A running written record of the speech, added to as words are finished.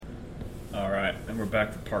All right, and we're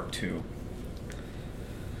back to part 2.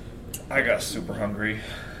 I got super hungry,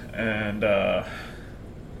 and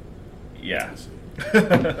yeah.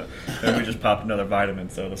 And we just popped another vitamin,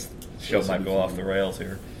 so this show might go off the rails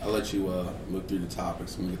here. I'll let you look through the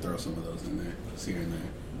topics and we can throw some of those in there, see here and there.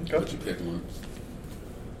 Okay. Let you pick one.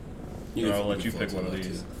 I'll let you pick one of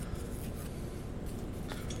these.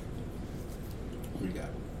 What do you got?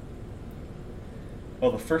 Well,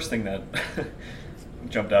 the first thing that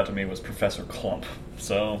jumped out to me was Professor Clump,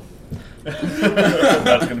 so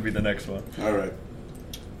that's going to be the next one. All right.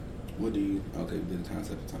 Okay, we did the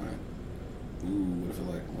concept of time. Ooh,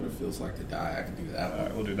 what it feels like to die. I can do that one. All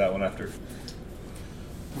right, we'll do that one after.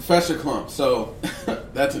 Professor Clump. So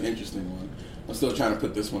that's an interesting one. I'm still trying to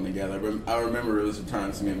put this one together. I remember it was a time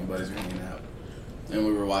me and my buddies were hanging out, and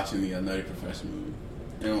we were watching the Nutty Professor movie.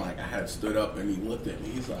 And like I had stood up, and he looked at me.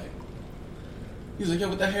 He's like, "Yo,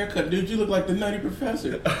 with that haircut, dude, you look like the Nutty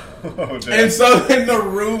Professor." Oh, damn. And so then the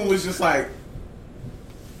room was just like,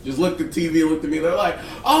 just looked at TV and looked at me. They're like,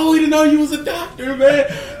 "Oh, we didn't know you was a doctor, man."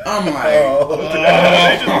 I'm like, oh.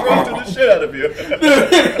 They just roasted the shit out of you.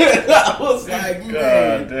 I was like, man.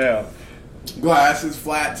 God damn. Glasses,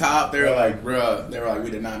 flat top. They were like, bruh. They were like, we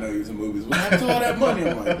did not know you was in movies. What happened to all that money?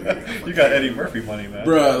 I'm like, dude. You got Eddie Murphy money, man.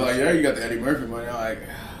 Bruh, like, yeah, you got the Eddie Murphy money. I'm like,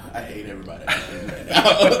 I hate everybody right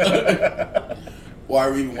now. Why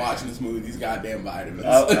are we even watching this movie? These goddamn vitamins.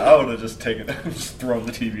 I would have just taken it, just thrown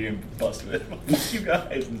the TV and busted it. Fuck you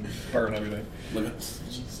guys and burn everything. Look at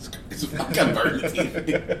Jesus Christ. I gotta burn the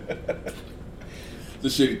TV.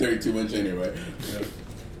 It's a shitty 32-inch anyway. Yeah.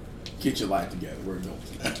 Get your life together. We're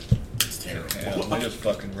adults now. It's terrible. Damn, they just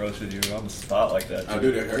fucking roasted you on the spot like that. I do.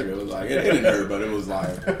 It hurt. It was like it didn't hurt, but it was like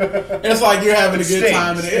it's like you're having a good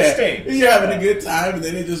time and you're having a good time, and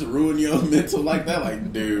then it just ruined your mental like that.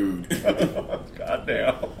 Like, dude, God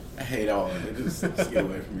damn. I hate all of it. Just get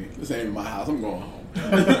away from me. This ain't my house. I'm going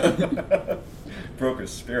home. Broke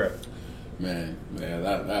his spirit. Man,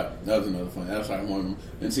 that was another fun. That's like one.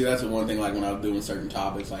 And see, that's the one thing. Like when I was doing certain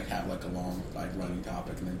topics, like have like a long like running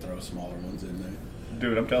topic, and then throw smaller ones in there.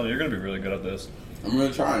 Dude, I'm telling you, you're gonna be really good at this. I'm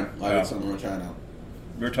really trying. That's something I'm really trying out.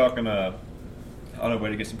 We were talking on our way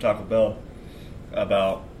to get some Taco Bell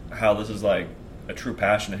about how this is like a true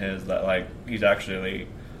passion of his that like he's actually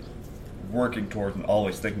working towards and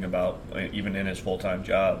always thinking about, even in his full-time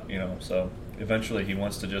job. You know, so eventually he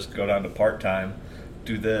wants to just go down to part-time,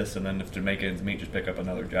 do this, and then if to make ends meet, just pick up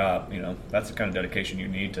another job. You know, that's the kind of dedication you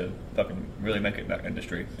need to fucking really make it in that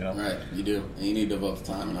industry. You know, right? You do, and you need to devote the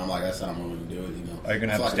time. And I'm like I said, I'm willing to do it. You know, are you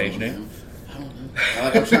gonna have a stage name? I don't know.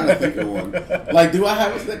 I'm trying to think of one. Like, do I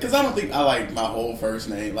have? Because I don't think I like my whole first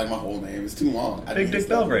name. Like my whole name is too long. Big Dick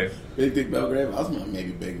Belgrave. Big Dick Belgrave. I was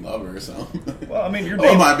maybe Big Lover or something. Well, I mean, your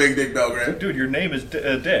name. Oh, my Big Dick Belgrave. Dude, your name is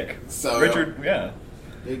Dick. So Richard, yeah.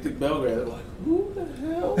 Big Dick Belgrave. They're like, who the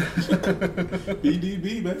hell?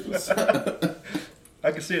 BDB, man.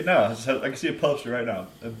 I can see it now. I can see a poster right now.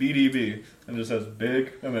 A BDB, and it just says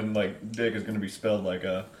big, and then like Dick is going to be spelled like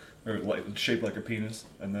a, or like shaped like a penis,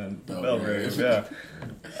 and then Belgrave. Yeah.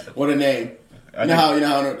 What a name. You know how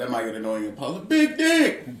that might get annoying in public. Big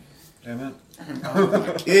Dick. Damn it.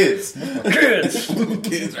 My kids. Kids.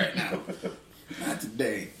 Kids right now. Not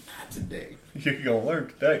today. Not today. You're going to learn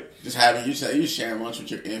today. Just having you sharing lunch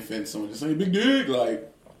with your infant, someone just say Big Dick,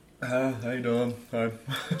 like. How you doing? Hi.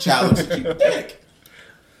 Challenge to keep Dick.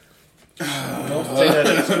 Don't say that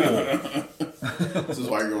in school. This is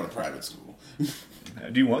why you're going to private school.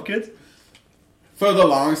 Do you want kids? For the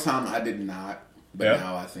longest time, I did not. But yeah.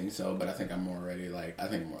 Now I think so. But I think I'm more ready. Like, I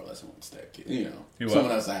think more or less I want to stay kids. You know,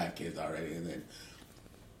 someone else I have kids already. And then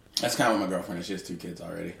that's kind of what my girlfriend is. She has 2 kids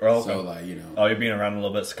already. Oh, okay. So, like, you know. Oh, you're being around a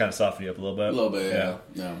little bit. It's kind of soften you up a little bit. A little bit, yeah.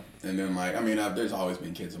 No. And then, like, I mean, there's always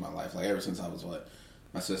been kids in my life. Like, ever since I was,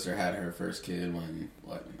 my sister had her first kid when,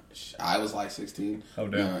 I was like 16. Oh,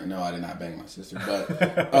 damn. No, I did not bang my sister. But,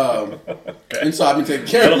 okay. And so I've been taking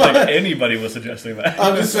care of I don't think anybody was suggesting that.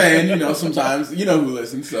 I'm just saying, sometimes, you know who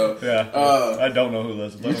listens, so. Yeah. I don't know who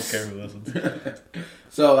listens. I don't care who listens.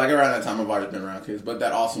 So, like, around that time, I've always been around kids. But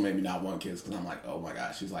that also made me not want kids because I'm like, oh, my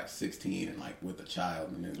gosh, she's like 16 and, like, with a child.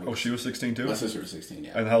 And then, she was 16 too? My sister was 16,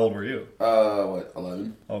 yeah. And how old were you?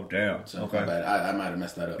 11. Oh, damn. So, okay. my bad. I might have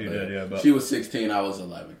messed that up. You did, yeah. But she was 16, I was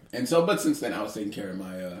 11. And so, but since then, I was taking care of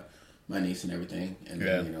my niece and everything. And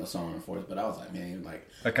then, so on and forth. But I was like, man, like.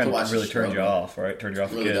 That kind of really turned you off, right? Turned you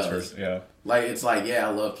off the kids first, yeah. Like, it's like, yeah, I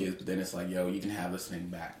love kids, but then it's like, yo, you can have this thing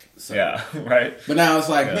back. So, yeah, right? But now it's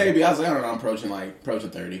like, maybe, I was like, I don't know, I'm approaching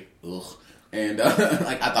 30. Ugh. And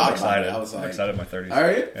like I thought about it, I was like, I'm excited in my 30s. All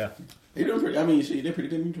right, Yeah. you're doing pretty. I mean, you did pretty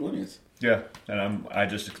good in your 20s. Yeah, and I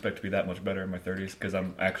just expect to be that much better in my 30s because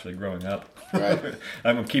I'm actually growing up. Right.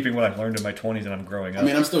 I'm keeping what I've learned in my 20s, and I'm growing up. I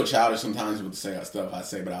mean, I'm still childish sometimes with the stuff I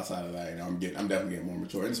say, but outside of that, I'm definitely getting more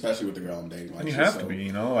mature, and especially with the girl I'm dating. Like, and you have to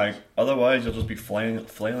be, like otherwise you'll just be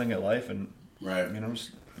flailing at life, and right.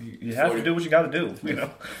 You have to do what you got to do.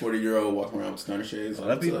 40-year-old walking around with stunner shades.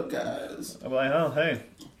 Like, what's up, guys? I'm like, oh hey.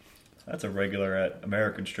 That's a regular at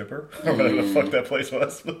American Stripper, or whatever the fuck that place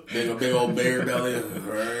was. big old bear belly.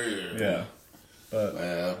 Yeah, but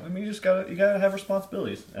I mean, you gotta have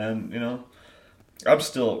responsibilities, and I'm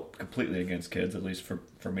still completely against kids, at least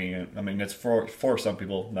for me. I mean, it's for some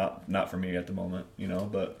people, not for me at the moment,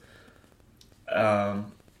 but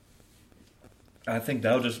I think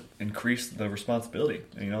that'll just increase the responsibility.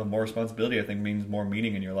 More responsibility, I think, means more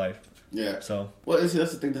meaning in your life. Yeah. So, well, that's the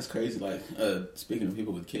thing that's crazy. Like, speaking of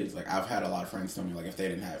people with kids, like I've had a lot of friends tell me, like, if they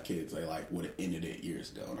didn't have kids, they like would have ended it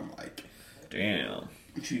years ago, and I'm like, damn.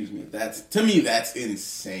 Excuse me. That's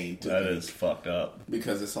insane. That is fucked up.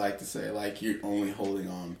 Because it's like to say, like, you're only holding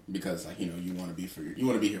on because, like, you want to be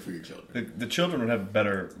here for your children. The children would have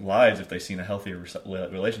better lives if they seen a healthier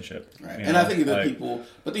relationship. Right. And I think that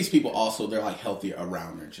these people also, they're like healthy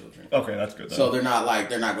around their children. Okay, that's good. Though. So they're not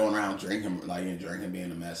going around drinking,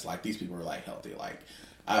 being a mess. Like, these people are like healthy. Like,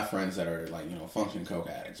 I have friends that are like, functioning coke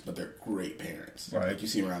addicts, but they're great parents. Right. Like, you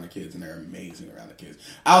see them around the kids, and they're amazing around the kids.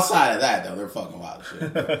 Outside of that, though, they're fucking wild as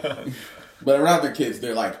shit. But around their kids,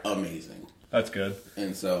 they're like amazing. That's good.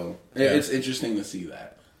 And so it's interesting to see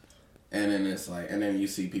that. And then it's like, and then you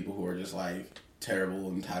see people who are just like terrible,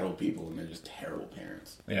 entitled people, and they're just terrible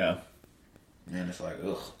parents. Yeah. And it's like,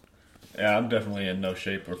 ugh. Yeah, I'm definitely in no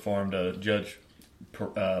shape or form to judge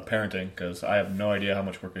parenting because I have no idea how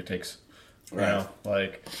much work it takes. Right.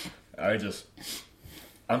 Like,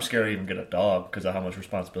 I'm scared to even get a dog because of how much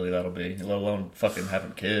responsibility that'll be, let alone fucking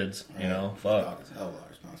having kids, Right. Fuck. Dog is a hell of a lot of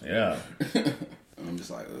responsibility. Yeah. I'm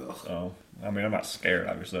just like, ugh. So, I mean, I'm not scared,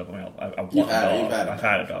 obviously. I want a dog. I've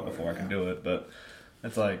had a dog before. I can do it, but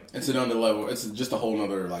it's like... It's another level. It's just a whole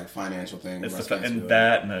other, like, financial thing. It's and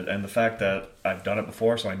the fact that I've done it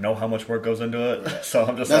before, so I know how much work goes into it. Right. So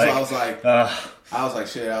I'm just That's like... what I was like,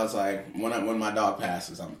 shit, when my dog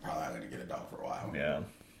passes, I'm probably not going to get a dog for a while. Yeah.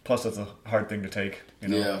 Plus, that's a hard thing to take,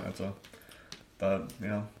 Yeah. But,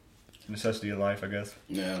 necessity of life, I guess.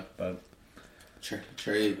 Yeah. But...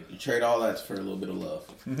 Trade all that for a little bit of love.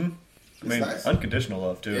 Mm-hmm. I mean, nice. Unconditional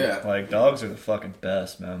love, too. Yeah. Like, dogs are the fucking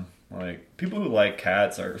best, man. Like, people who like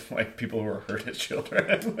cats are like people who are hurt as children.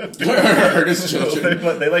 Hurt as children.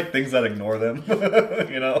 They like things that ignore them, Is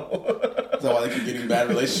that why they keep getting bad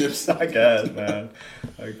relationships? I guess, man.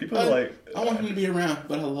 Like, people are like... I want him to be around,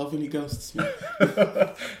 but I love when he ghosts me.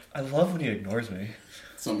 I love when he ignores me.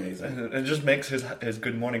 It's amazing. It just makes his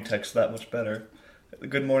good morning text that much better. The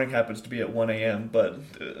good morning happens to be at 1 a.m., but...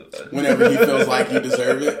 Whenever he feels like you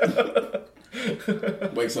deserve it.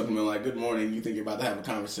 Wakes up and be like, good morning, you think you're about to have a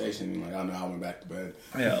conversation. You're like, oh no, I went back to bed.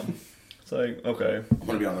 Yeah. It's like, okay. I'm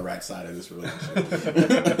going to be on the right side of this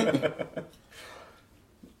relationship.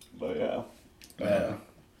 But yeah. Yeah.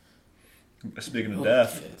 Speaking of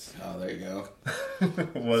death. Kids. Oh, there you go.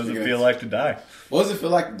 What does it feel like to die? What does it feel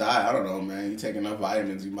like to die? I don't know, man. You take enough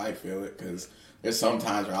vitamins, you might feel it, because there's some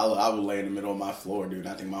times where I will lay in the middle of my floor, dude, and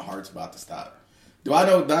I think my heart's about to stop. Do I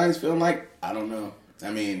know what dying's feeling like? I don't know. I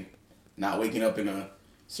mean, not waking up in a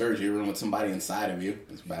surgery room with somebody inside of you.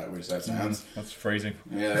 As bad which that sounds. That's phrasing.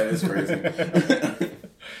 Yeah, that is crazy.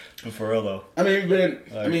 But for real though. I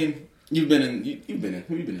mean, you've been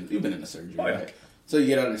in a surgery, oh, yeah. right? So you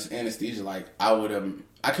get under anesthesia. Like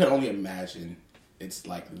I could only imagine it's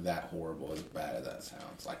like that horrible, as bad as that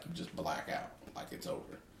sounds. Like you just black out, like it's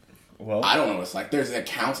over. Well, I don't know. It's like there's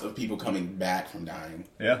accounts of people coming back from dying.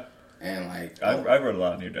 Yeah. And like I've read a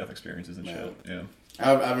lot of near-death experiences and shit. Yeah.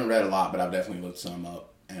 I haven't read a lot, but I've definitely looked some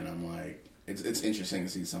up, and I'm like, it's interesting to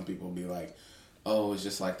see some people be like, oh, it's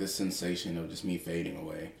just like this sensation of just me fading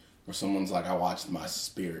away, or someone's like, I watched my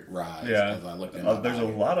spirit rise. Yeah. I looked at There's a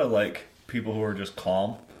lot of like people who are just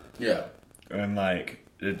calm. Yeah. And like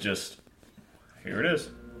it just, here it is,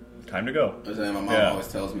 time to go. My mom always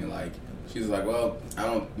tells me like, she's like, well, I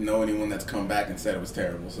don't know anyone that's come back and said it was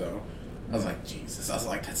terrible, so. I was like, Jesus. I was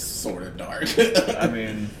like, that's sort of dark. I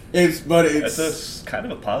mean, it's a kind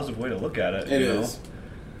of a positive way to look at it. It is.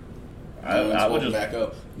 I would just back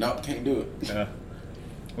up. Nope, can't do it. Yeah.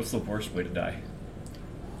 What's the worst way to die?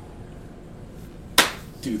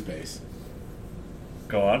 Toothpaste.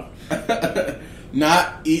 Go on.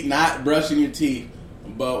 Not brushing your teeth,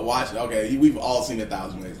 but watch. Okay, we've all seen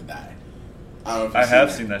 1,000 Ways to Die. I don't know if I you've have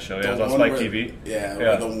that. seen that show. Yeah, The it was on one Spike where- TV. Yeah,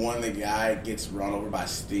 where the guy gets run over by a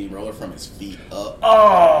steamroller from his feet up.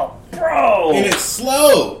 Oh, bro! And it's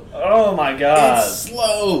slow. Oh my god! It's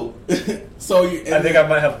slow. So I think I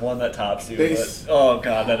might have one that tops you. They- But, oh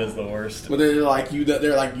god, that is the worst. But they're like you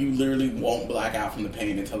literally won't black out from the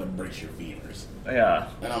pain until it breaks your femurs. Yeah,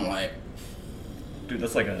 And I'm like, dude,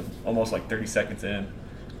 that's like almost like 30 seconds in.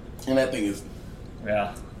 and that thing is,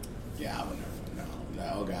 Yeah, yeah, I would never.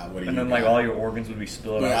 No, oh god, what do you? and then like all your organs would be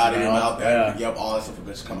spilling out of your mouth. Yeah. Yep, all that stuff would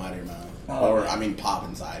just come out of your mouth, Oh. or I mean, pop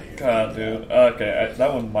inside of you. God, dude. Okay,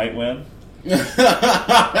 that one might win.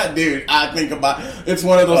 Dude, I think about it's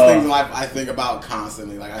one of those things in life I think about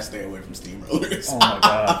constantly. Like I stay away from steamrollers. Oh my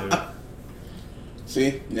god, dude.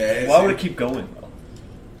 See, yeah. Why would it keep going though?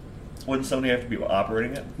 Wouldn't somebody have to be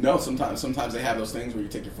operating it? No, sometimes they have those things where you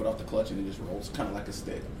take your foot off the clutch and it just rolls, kind of like a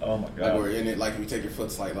stick. Oh my Like god. where in it, like if you take your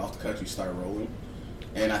foot slightly off the clutch, you start rolling.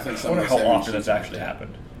 And I think I some wonder of how those often that's actually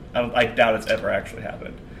happened. I doubt it's ever actually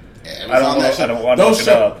happened. Yeah, it I was don't on know- that show. I don't wanna those look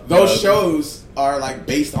it up, those but- shows are like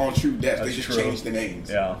based on true death. They That's just true. changed the names.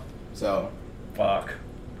 Yeah. So, Fuck.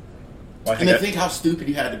 Well, and I think how stupid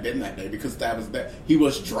he had to been that day because that was that he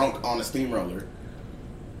was drunk on a steamroller,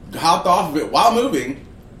 hopped off of it while moving.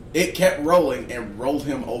 It kept rolling and rolled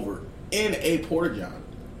him over in a porta john.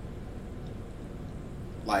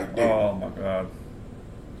 Like, dude. Oh my god.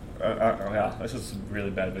 Yeah, this is some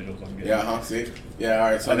really bad visuals I'm getting. Yeah, huh? See? Yeah,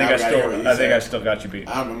 all right. So I think now I we gotta hear what still, you I think say. I still got you beat.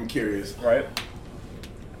 I'm curious. Right?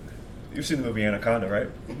 You've seen the movie Anaconda, right?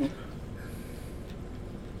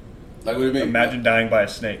 Like, what do you mean? Imagine dying by a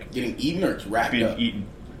snake, Getting eaten or it's wrapped being up? eaten.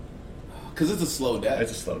 Because it's a slow death.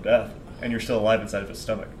 It's a slow death, and you're still alive inside of its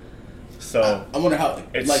stomach. So I wonder how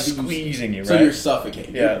it's like squeezing you, So right? you're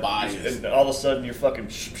suffocating. yeah, Your body is. and all of a sudden your fucking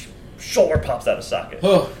shoulder pops out of socket.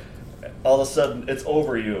 Oh, All of a sudden it's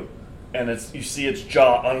over you, and you see its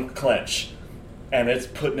jaw unclench, and it's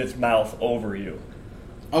putting its mouth over you.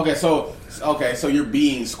 okay, so you're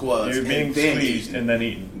being squashed. You're being and then squeezed eaten. and then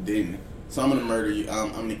eaten. Then so I'm gonna murder you.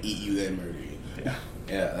 I'm gonna eat you, then murder you. Yeah.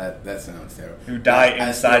 Yeah, that sounds terrible. You die I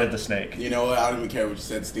inside still- of the snake. You know what? I don't even care what you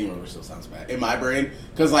said. Steamroller still sounds bad in my brain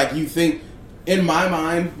because like you think in my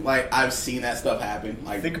mind like I've seen that stuff happen.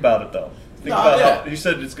 Like Think about it though. Think No, about yeah. how you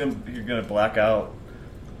said you're gonna black out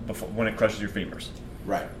before when it crushes your femurs.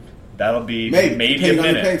 right, That'll be maybe maybe a depending on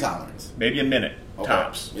your pain minute, tolerance. maybe a minute Okay.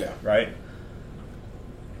 tops. Yeah. Right.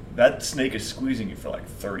 That snake is squeezing you for like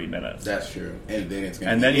 30 minutes, That's true. And then it's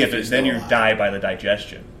gonna. and then you have if to you're then still you alive. die by the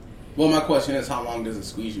digestion. Well, my question is, how long does it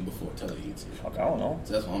squeeze you before until it eats you? Fuck, I don't know.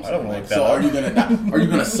 So that's what I'm I saying. don't Like, like that. so are you gonna die? Are you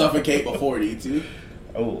gonna suffocate before it eats you?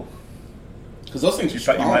 Oh, Because those things are you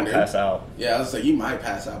strong. might dude. pass out. Yeah, I was like, you might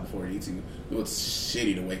pass out before it eats you. It's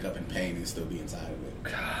shitty to wake up in pain and still be inside of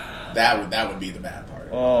it. That would be the bad part.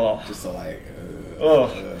 Oh, Just to like.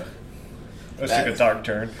 that that- took a dark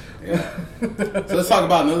turn. Yeah. So let's talk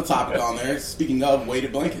about another topic on there. Speaking of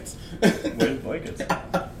weighted blankets. Weighted blankets.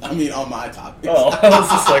 I mean, on my topic. Oh, I was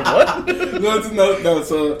just like, what? no.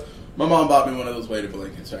 So my mom bought me one of those weighted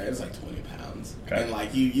blankets. Right, it's like 20 pounds. Okay. And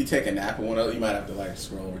like you take a nap on one of those, you might have to like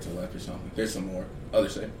scroll over to the left or something. There's some more. Other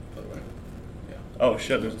side, by the way. Yeah. Oh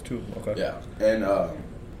shit, there's two. Okay. Yeah. And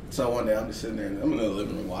so one day I'm just sitting there and I'm in the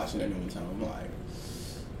living room watching it, and one time I'm like,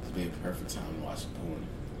 this would be a perfect time to watch porn.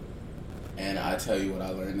 And I tell you what I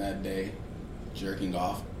learned that day, jerking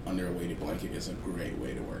off under a weighted blanket is a great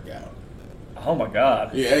way to work out. Oh my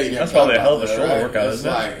god. Yeah, you never That's probably a thought hell of a about that, shoulder right? workout, It's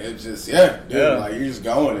isn't like, it? it's just, yeah, dude, Yeah. like you're just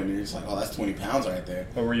going and you're just like, oh, that's 20 pounds right there.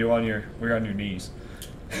 But were you on your knees?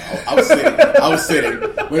 I was sitting. I was sitting.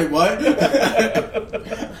 Wait, what?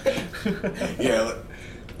 Yeah.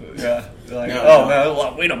 Yeah. Like, No, oh no. man, there's a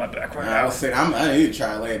lot of weight on my back right I now. was sitting. I need to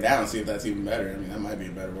try to lay it down and see if that's even better. I mean, that might be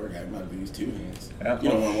a better workout. You might have to use two hands. Yeah. You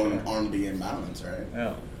don't want one arm to be in balance, right?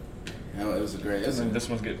 Yeah. You know, it was a great. It was And then a, this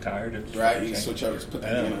one's getting tired. It's right? You can switch over, just put the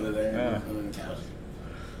Yeah. hand under there, Yeah. under the couch.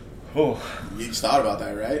 Oh. You just thought about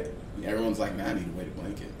that, right? Everyone's like, "Man, I need a weighted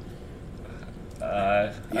blanket."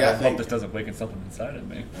 I Yeah, I hope think- this doesn't waken something inside of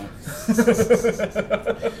me.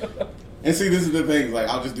 And see, this is the thing. Like,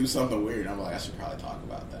 I'll just do something weird. I'm like, I should probably talk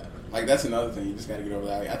about that. Like, that's another thing. You just got to get over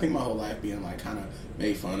that. Like, I think my whole life being like kind of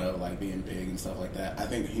made fun of, like being big and stuff like that. I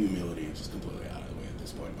think humility is just completely out of the way at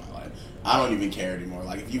this point in my life. I don't even care anymore.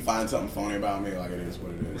 Like, if you find something funny about me, like it is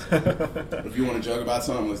what it is. If you want to joke about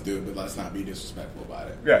something, let's do it, but let's not be disrespectful about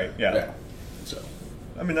it. Right. Yeah. Yeah. So.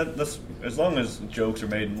 I mean, that's as long as jokes are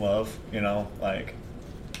made in love, you know, like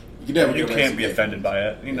You, can never you get can't be arrested. offended by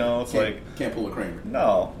it. You know, it's Can't pull a Kramer.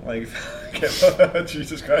 no, like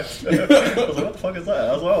Jesus Christ. I was like, what the fuck is that?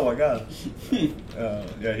 I was like, oh my god.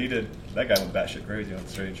 Yeah, he did. That guy went batshit crazy on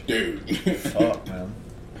stage. Dude. Fuck, man.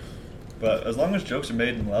 But as long as jokes are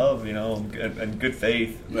made in love, and good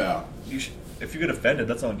faith, Yeah. if you get offended,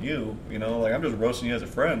 that's on you. Like I'm just roasting you as a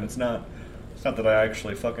friend. It's not that I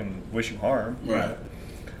actually fucking wish you harm. Right.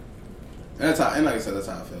 And that's how, and like I said, that's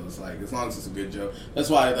how I feel. It's like as long as it's a good joke. That's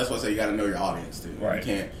why I say you got to know your audience too. Right.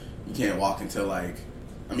 You can't walk into like.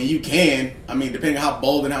 I mean, you can. I mean, depending on how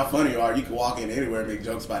bold and how funny you are, you can walk in anywhere and make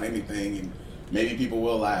jokes about anything, and maybe people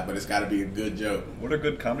will laugh. But it's got to be a good joke. What are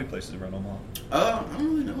good comedy places around Omaha? I don't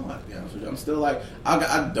really know. To be honest with you, I'm still like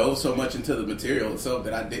I dove so much into the material itself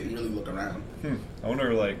that I didn't really look around. I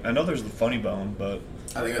wonder. Like I know there's the Funny Bone, but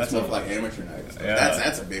I think that's more for like amateur nights. Yeah.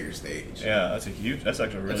 That's a bigger stage. Yeah, that's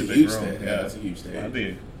actually a really That's a big huge room. stage. Yeah, that's a huge stage.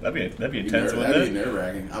 That'd be intense, wouldn't That'd it? be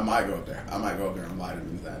nerve-wracking. I might go up there. on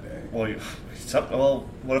vitamins that day. Well,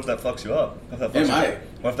 what if that fucks you up? What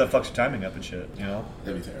if that fucks your timing up and shit? That'd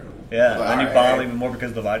be terrible. Yeah, Like, then you all bomb right. even more because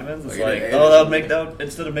of the vitamins. It's Like, like, it-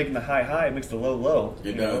 instead of making the high, it makes the low.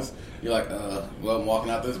 It does. You're like, well, I'm walking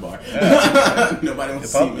out this bar. Yeah. Nobody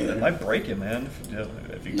wants to see me. It might break you, man.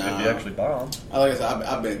 If you actually bomb. Like I said,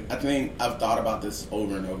 I think I've thought about this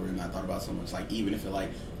over and over, and I thought about so much. Like, even if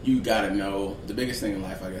you gotta know, the biggest thing in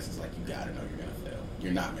life, I guess, is like you gotta know you're gonna fail.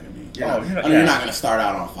 You're not gonna be. You're not gonna start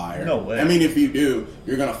out on fire. No way. I mean, if you do,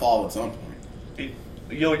 you're gonna fall at some point.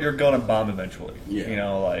 You're gonna bomb eventually.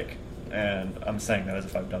 Yeah. And I'm saying that as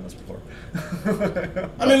if I've done this before.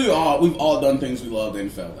 I mean, we've all done things we loved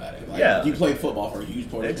and failed at it. Like, Yeah. you played football for a huge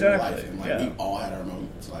portion of your life, and we've all had our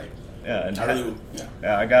moments. Like, yeah, and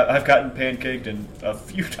yeah. I've gotten pancaked a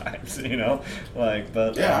few times,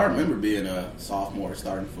 but I remember being a sophomore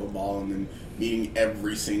starting football and then meeting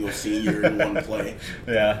every single senior in one play.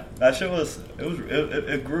 Yeah, that shit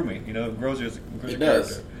it grew me. It grows you as a does.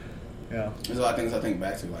 character. Yeah. There's a lot of things I think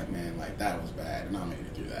back to, like, man, like that was bad, and I made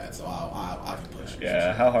it through that, so I can push.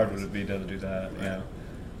 Yeah, how hard would it be to do that? Right. Yeah,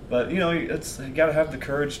 but you gotta have the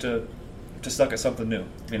courage to suck at something new.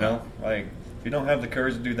 Like if you don't have the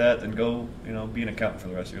courage to do that, then go be an accountant for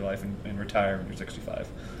the rest of your life and retire when you're 65.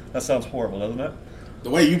 That sounds horrible, doesn't it? The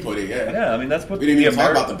way you put it, yeah. Yeah, I mean that's what we didn't even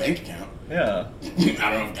talk about the bank account. Yeah.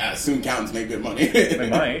 I don't know. I assume accountants make good money. They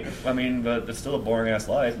might. I mean, but it's still a boring ass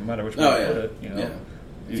life, no matter which way you put it. Yeah.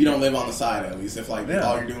 If you don't live on the side, at least. If all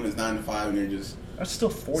you're doing is 9 to 5 and you're just... That's still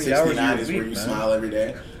 40 hours a week, 69 is where you man. smile every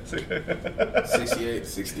day. 68,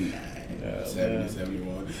 69, Yeah, 70, man.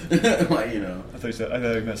 71. I thought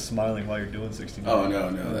you meant smiling while you're doing 69. Oh,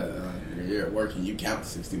 no. You're at work and you count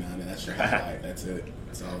 69 and that's your highlight. That's it.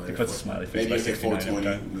 That's all. He puts a smiley face Maybe by you hit 69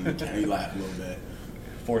 420 and you laugh a little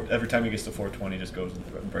bit. Every time he gets to 420, just goes in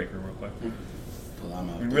the break room real quick. Well, I'm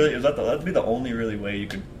out I mean, there. really, that'd be the only really way you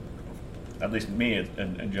could, at least me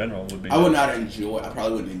in general, would be. I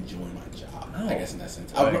probably wouldn't enjoy my job. No. I guess in that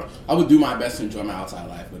sense, Right. I would do my best to enjoy my outside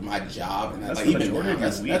life, but my job and That's like the even majority now,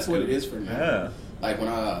 of your that's week, what it dude. is for now. Yeah. Like when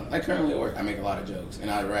I currently at work, I make a lot of jokes,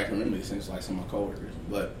 and I can remember these things like some of my coworkers.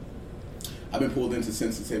 But I've been pulled into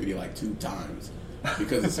sensitivity like 2 times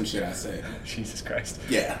because of some shit I said. Jesus Christ.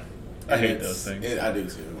 Yeah, I hate it's- those things. I do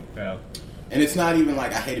too. Yeah. And it's not even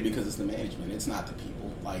like I hate it because it's the management. It's not the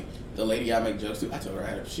people. Like the lady I make jokes to, I told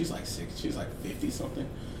her she's like 50 something.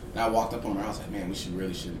 And I walked up on her. I was like, man, we should.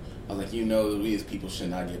 I was like, we as people should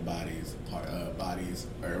not get bodies,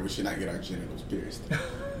 or we should not get our genitals pierced.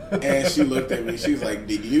 And she looked at me. She was like,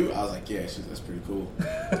 "Did you?" I was like, "Yeah." She's that's pretty cool.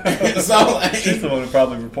 So like, She's the one who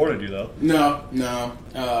probably reported you, though. No,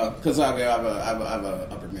 because I have a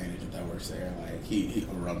upper manager that works there. Like he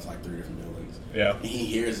runs like 3 different buildings. Yeah. And he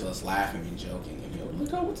hears us laughing and joking, and he'll be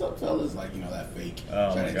like, "Oh, what's up, fellas?" Like that fake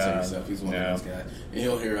Oh, trying my to insert God. himself. He's one Yeah. of those guys, and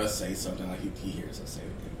he'll hear us say something like he hears us say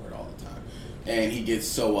the N-word all the time, and he gets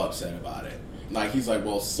so upset about it. Like he's like,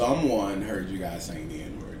 "Well, someone heard you guys saying the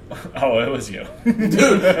N-word." Oh, it was you. Dude,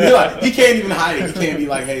 you're like, he can't even hide it. He can't be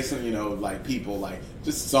like, hey, some, like people, like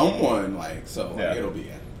just someone, like so. Yeah. Like, it'll be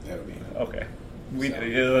it. Okay. So.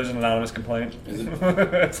 There's an anonymous complaint. Is it?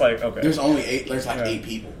 It's like, okay. There's only 8. There's like Yeah. 8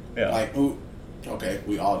 people. Yeah. Like who? Okay,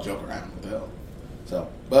 we all joke around. What the hell? So,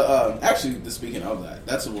 but actually, speaking of that,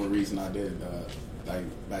 that's the one reason I did. Like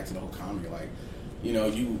back to the whole comedy. Like,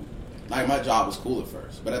 like my job was cool at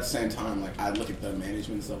first, but at the same time, like I look at the management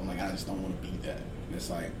and stuff, and like I just don't want to be that. And it's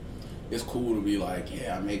like, it's cool to be like,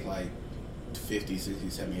 yeah, I make like $50,000,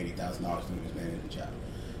 $60,000, $70,000, $80,000 doing this management job.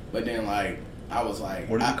 But then like I was like,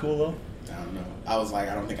 Would it be cool, though? I don't know. I was like,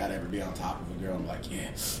 I don't think I'd ever be on top of a girl. I'm like, yeah,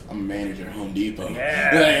 I'm a manager at Home Depot.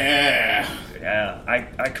 Yeah. Yeah. I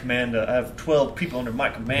have 12 people under my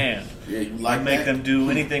command. Yeah, you like I make that? them do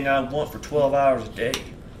anything I want for 12 hours a day.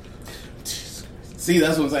 See,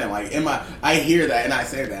 that's what I'm saying. Like, I hear that and I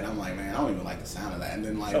say that. I'm like, man, I don't even like the sound of that. And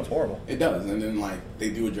then like, Sounds horrible. It does. And then like,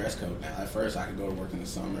 they do a dress code now. At first, I could go to work in the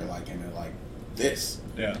summer, like in a like this.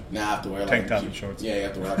 Yeah. Now I have to wear like tank top and shorts. Yeah, you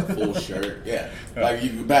have to wear like a full shirt. Yeah, like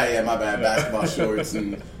you my bad, basketball shorts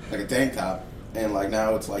and like a tank top. And like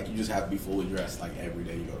now it's like you just have to be fully dressed like every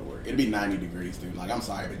day you go to work. It'd be 90 degrees, dude. Like I'm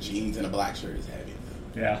sorry, but jeans and a black shirt is heavy.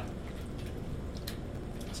 Yeah.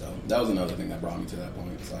 So that was another thing that brought me to that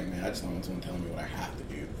point. It's like, man, I just don't want someone telling me what I have to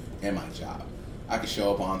do in my job. I could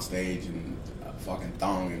show up on stage in a fucking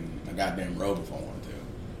thong and a goddamn robe if I wanted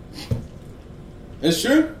to. It's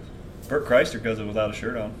true. Bert Kreischer goes it without a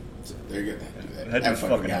shirt on. There you go. That dude's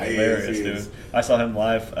fucking hilarious, dude. I saw him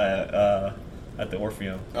live at the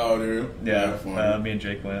Orpheum. Oh, dude. Yeah, me and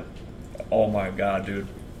Jake went. Oh my god, dude!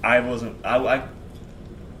 I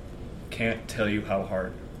can't tell you how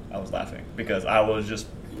hard I was laughing because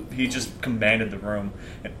he just commanded the room,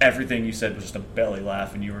 and everything you said was just a belly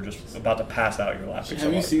laugh, and you were just about to pass out. You're laughing.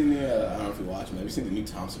 Have you seen the? I don't know if you watch him. Have you seen the new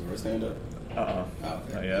Tom Segura stand up? Oh,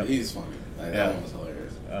 okay. Yeah. He's funny. Like, that one was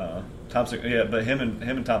hilarious. Tom Segura, yeah, but him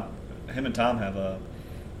and Tom have a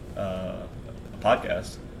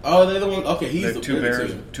podcast. Oh, they're the one. Okay, he's the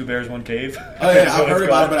two bears, one cave. Oh yeah, I've heard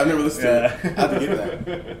about it, but I've never listened to it. Yeah. I have to get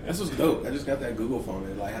that. This was dope. I just got that Google phone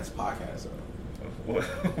and it like has a podcast. So.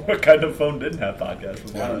 What kind of phone didn't have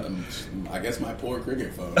podcasts? I guess my poor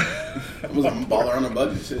cricket phone. I was a baller on a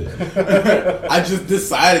budget. Shit. I just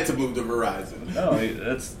decided to move to Verizon. No,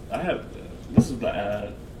 this is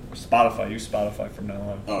the Spotify. I use Spotify from now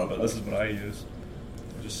on. Oh, but this is what I use.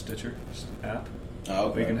 Just Stitcher, just an app. Oh,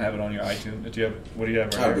 okay. You can have it on your iTunes. What do you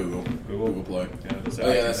have? I have Google Play.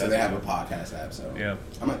 Yeah, they have a podcast app. So yeah,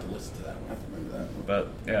 I might have to listen to that one. I have to remember that one. But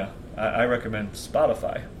yeah, I recommend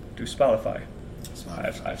Spotify. Do Spotify. I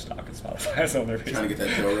have stock in Spotify. That's the only reason. Trying to get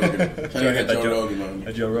that Joe Rogan. Trying to get that Joe Rogan money.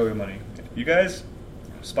 That Joe Rogan money. You guys,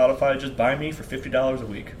 Spotify, just buy me for $50 a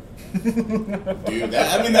week. Dude,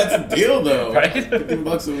 that's a deal though. Right?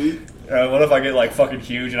 $15 a week. What if I get like fucking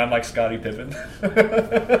huge and I'm like Scottie Pippen?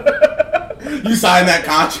 You signed that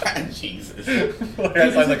contract, Jesus.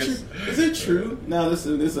 Is it true? No,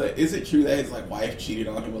 listen. Is it true that his like wife cheated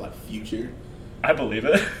on him with like Future? I believe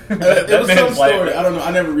it. It was some story. I don't know. I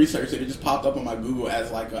never researched it. It just popped up on my Google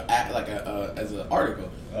as as an article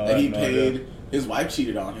that he paid. His wife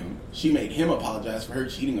cheated on him. She made him apologize for her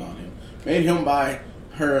cheating on him. Made him buy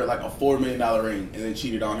her like a $4 million ring, and then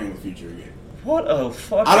cheated on him with Future again. What a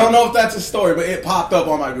fuck! I don't know if that's a story, but it popped up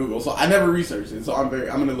on my Google, so I never researched it. So I'm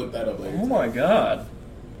gonna look that up later. Oh my god!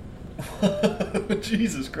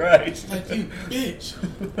 Jesus Christ! Like you bitch!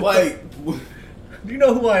 Like. Do you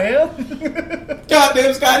know who I am?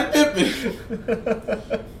 Goddamn Scottie Pippen.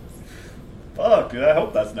 Fuck, dude. I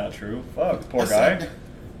hope that's not true. Fuck, poor guy.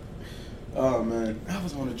 Oh man, I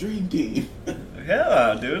was on a dream team.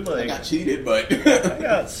 Yeah, dude. Like I got cheated, but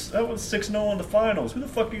that was 6-0 in the finals. Who the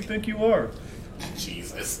fuck do you think you are?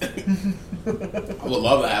 Jesus. I would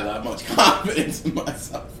love to have that much confidence in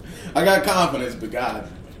myself. I got confidence, but God,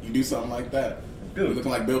 you do something like that. Dude. You're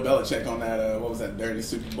looking like Bill Belichick on that, what was that, dirty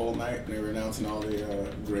Super Bowl night? They were announcing all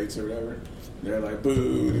the greats or whatever. They're like,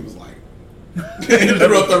 boo. And he was like, he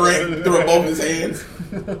threw up the ring, threw up both his hands.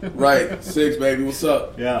 Right, 6, baby, what's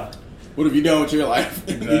up? Yeah. What have you done with your life?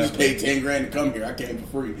 Exactly. You just paid $10,000 to come here. I came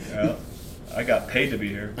for free. Yeah. I got paid to be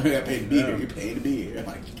here. I got paid to be here. You paid to be here. I'm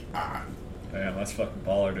like, God. Damn, that's fucking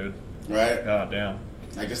baller, dude. Right? God damn.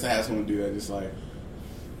 I guess to have someone do that, just like.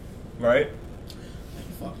 Right?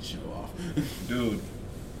 Fucking show off. Dude,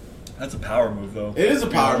 that's a power move, though. It is a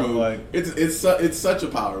power move. Like, it's such a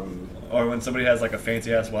power move. Or when somebody has like a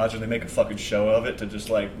fancy ass watch and they make a fucking show of it to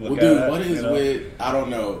just like look dude, at. What is with? I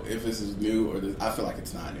don't know if this is new or I feel like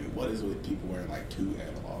it's not new. What is with people wearing like 2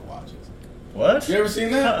 analog watches? What? You ever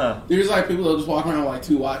seen that? Uh-uh. There's like people that just walk around with like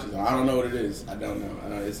 2 watches. I don't know what it is. I don't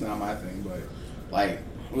know. It's not my thing. But like,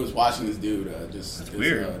 I was watching this dude. That's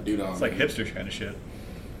weird. Dude on. It's like hipster kind of shit.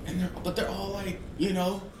 And they're all like,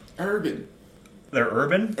 urban. They're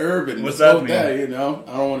urban? Urban. What's that mean? I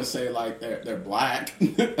don't want to say like they're black.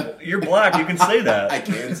 You're black. You can say that. I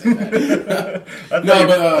can say that.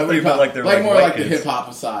 Like more like the hip hop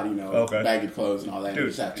facade, okay. Baggy clothes and all that.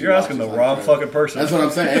 Dude, you're asking the wrong fucking person. That's what I'm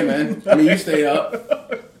saying, hey, man. I mean, you stay up.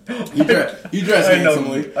 You dress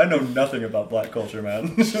handsomely. I know nothing about black culture,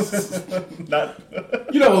 man. Not.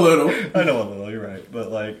 You know a little. I know a little. You're right,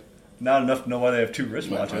 but like. Not enough to know why they have 2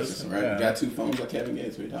 wristwatches. Right? Yeah. You got 2 phones like Kevin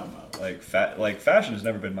Gates. What are you talking about? Like fashion has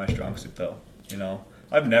never been my strong suit, though.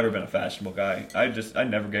 I've never been a fashionable guy. I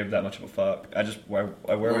never gave that much of a fuck. I wear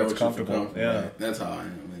what's comfortable. Yeah, right. That's how I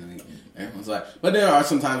am. Everyone's like, but there are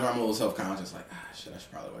some times where I'm a little self-conscious. Like, shit, I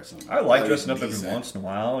should probably wear something. I like dressing up every once in a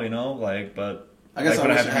while. But I guess like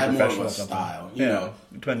I wish I had more of a style. It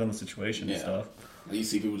depends on the situation and stuff. Like, you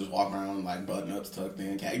see people just walking around like button ups tucked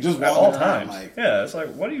in, just At walking all around times. like. Yeah, it's like,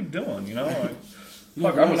 what are you doing? You know, like, You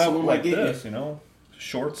fuck, know, I went out someone like might get this. You know,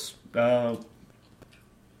 shorts,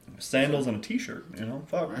 sandals, and a t-shirt. You know,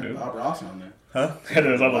 fuck, Right, dude. Bob Ross on there. Huh? It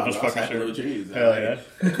is. I love Bob this Ross fucking Happy Little shirt. Trees. Hell Like,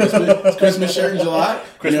 yeah. Christmas shirt in July.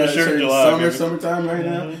 Christmas shirt in July, Summer, baby. summertime right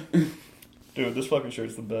now. Dude, this fucking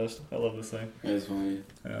shirt's the best. I love this thing. It's funny.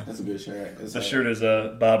 Yeah. That's a good shirt. It's The like- shirt is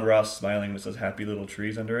Bob Ross smiling with says "Happy Little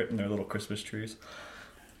Trees" under it, and they're little Christmas trees.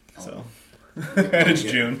 So, and it's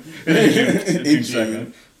June. It's June. It's June In June.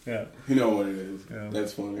 2nd. Yeah. You know what it is. Yeah.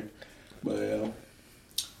 That's funny. But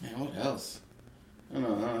man, what else? I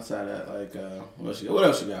don't know. Outside that, like, what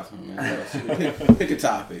else you got for me, man? What else? Pick a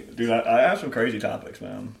topic. Dude, I have some crazy topics,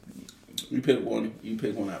 man. You pick one. You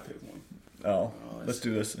pick one. I pick one. Oh, let's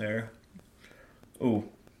do this there. Ooh,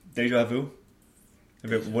 deja vu.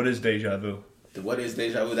 What is deja vu? What is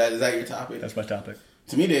deja vu? Is that your topic? That's my topic.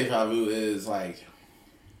 To me, deja vu is like,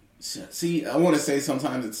 see, I want to say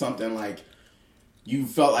sometimes it's something like you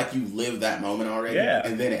felt like you lived that moment already, Yeah.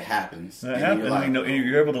 and then it happens. And it and happens, you're like, and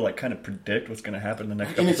you're able to like kind of predict what's going to happen in the next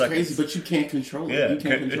and couple it's seconds. crazy, but you can't control it. Yeah, you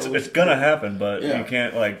can't control it's gonna happen, but Yeah. you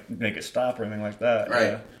can't like make it stop or anything like that. Right.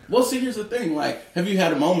 Yeah. Well, see, here's the thing. Like, have you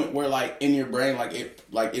had a moment where, like, in your brain, like it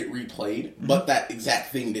replayed, but that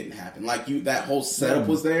exact thing didn't happen? Like, that whole setup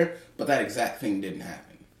was there, but that exact thing didn't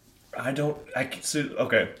happen. I can see.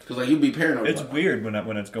 Okay, Because like you'd be paranoid. it's about weird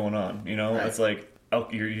when it's going on. You know, Right. it's like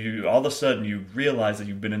you all of a sudden you realize that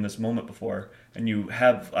you've been in this moment before, and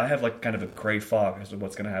I have like kind of a gray fog as to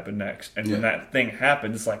what's going to happen next. And when Yeah. that thing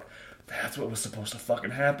happens, it's like that's what was supposed to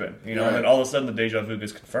fucking happen. You know, Right. and then all of a sudden the deja vu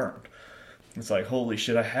gets confirmed. It's like, holy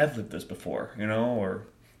shit, I have lived this before, you know, or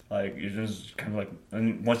like you just kind of like,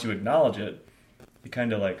 and once you acknowledge it, you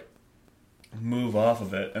kind of like move off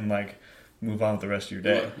of it and like move on with the rest of your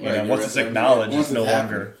day. Right, You know, your once rest it's of your day. acknowledged, Once it's no it's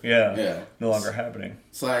longer, Yeah. no longer happening.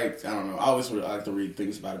 It's like, I don't know. I always would like to read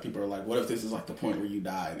things about it. People are like, what if this is like the point where you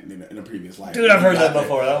died in a previous life? Dude, I've heard that You died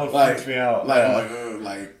before. That one Like- freaks me out. Like, Yeah. I'm like, ugh,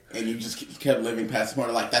 like, and you just kept living past the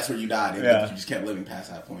point. Like, that's where you died. And Yeah. you just kept living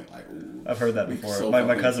past that point. Like, ooh. I've heard that It's before. so My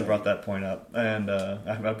fucking cousin insane. brought that point up, and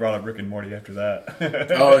I brought up Rick and Morty after that.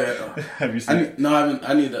 Oh yeah. Have you seen it? I haven't.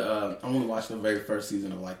 I need to. I want to watch the very first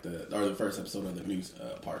season of like the first episode of the news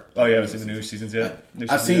part. Oh, you haven't seen the new seasons yet? New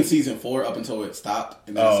I've seasons seen yet? season 4 up until it stopped,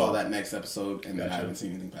 and then I Oh. saw that next episode, and then I Gotcha. haven't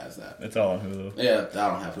seen anything past that. It's all on Hulu. Yeah, I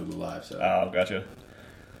don't have Hulu Live, so Oh, gotcha.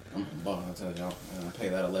 I'm bummed. I tell you, I pay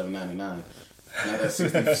that $11.99. Now that's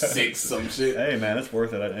 66 some shit. Hey, man, it's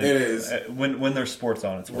worth it. It is. When there's sports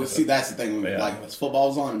on, it's Well, worth see, it. that's the thing. Yeah. Like, if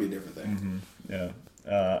football's on, it'd be a different thing. Yeah.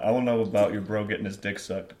 I want to know about your bro getting his dick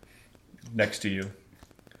sucked next to you.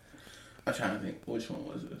 I'm trying to think. Which one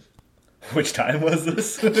was this? Which time was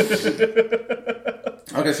this?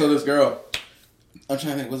 Okay, so this girl. I'm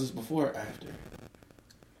trying to think. Was this before or after?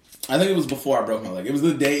 I think it was before I broke my leg. It was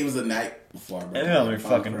the day. It was the night before I broke my Damn, leg. you're if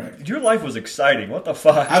I'm fucking. correct. Your life was exciting. What the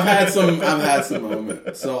fuck? I've had some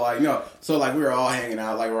moments. So like, so like we were all hanging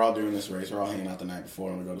out, like we're all doing this race. We're all hanging out the night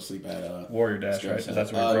before, and we go to sleep at Warrior Dash, right? Is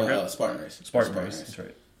that where you broke it? Spartan race. Spartan race. That's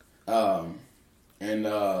right. And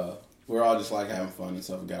we're all just like having fun and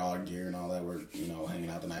stuff. We got all our gear and all that. We're hanging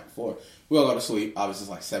out the night before. We all go to sleep. Obviously,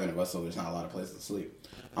 it's like 7 of us, so there's not a lot of places to sleep.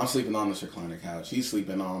 I'm sleeping on this recliner couch. He's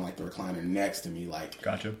sleeping on like the recliner next to me, like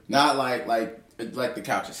Gotcha. not like the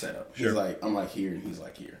couch is set up. Sure. He's like, I'm like here, and he's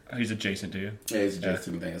like here. He's adjacent to you. Yeah, it's just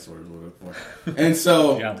to me. That's what we're looking for. And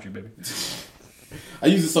so Geometry, baby. I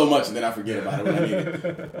use it so much, and then I forget about it when I need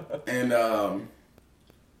it. And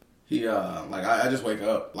he like I just wake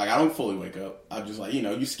up. Like I don't fully wake up. I'm just like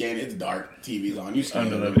you scan. It's dark. TV's on. You scan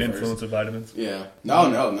Under the the room influence first. of vitamins. Yeah. No. I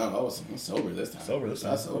was sober this time. Sober this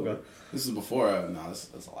time. I was sober. Okay. This is before. That's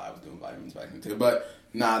a lie. I was doing vitamins back then too, but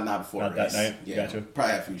not before. Not that race. night? Yeah. Gotcha.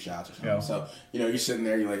 Probably had a few shots or something. Yeah. So you're sitting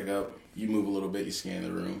there. You wake up. You move a little bit. You scan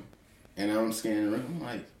the room, and I'm scanning the room.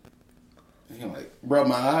 I'm like, rub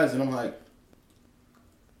my eyes, and I'm like,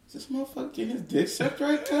 is this motherfucker getting his dick sucked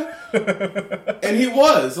right now? And he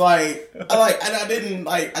was like, and I didn't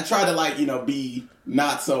like. I tried to be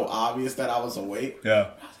not so obvious that I was awake. Yeah.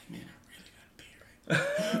 I was like, man, I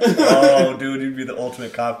really gotta pee right Oh, dude, you'd be the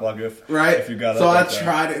ultimate cockwalk if right? if you got so up I like that.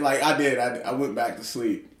 tried it. Like I did. I went back to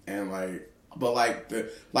sleep and I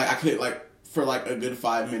could for a good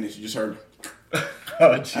 5 minutes. You just heard.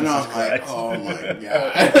 Oh, Jesus And I was like, Christ. oh my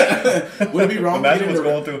god. Would it be wrong? Imagine to what's get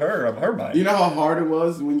going through her mind. You know how hard it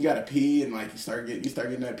was when you gotta pee and you start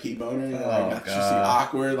getting that pee boner and that's just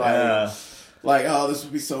awkward. Yeah. This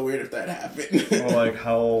would be so weird if that happened. Or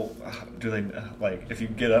how do they if you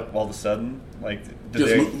get up all of a sudden Just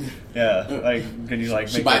they move. can you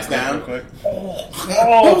She make bites that down. real quick?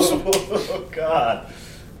 Oh God.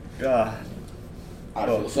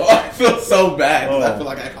 I feel so bad because I feel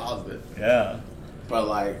like I caused it. Yeah. But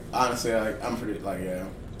like honestly, like I'm pretty like yeah.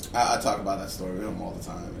 I talk about that story with him all the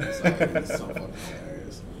time. And it's like it's so fucking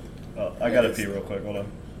hilarious. Oh, I gotta pee real quick. Hold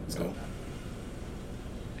on. Let's go.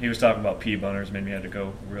 He was talking about pee bunners, made me had to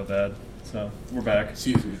go real bad. So we're back.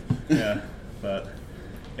 Excuse me. Yeah, but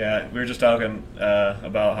yeah, we were just talking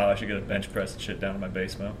about how I should get a bench press and shit down in my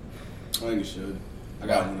basement. I think you should. I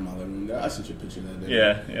got one in my living room. I sent you a picture that day.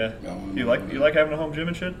 Yeah. You like having a home gym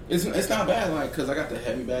and shit? It's not bad, like, because I got the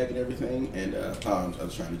heavy bag and everything, and I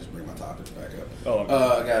was trying to just bring my topics back up. Oh,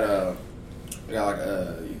 okay. I got like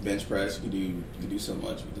a bench press. You can do so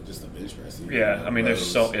much with just a bench press. You Yeah, I mean, there's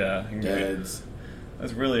so you can deads.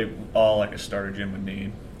 That's really all like a starter gym would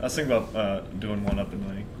need. I was thinking about doing one up in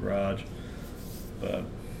my garage, but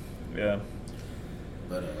yeah.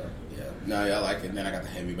 But yeah, no, yeah, I like it. And then I got the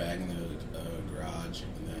heavy bag in the garage,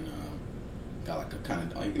 and then got like a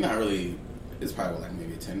kind of like, not really. It's probably like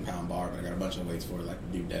maybe a 10-pound bar, but I got a bunch of weights for it, like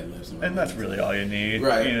do deadlifts. And that's really all you need,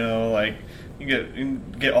 right? You know, like you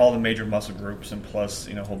can get all the major muscle groups and plus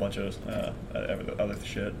a whole bunch of other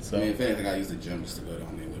shit. So I mean, if anything, I use the gym just to go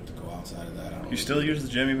down the elliptical. Outside of that, I don't. You still use the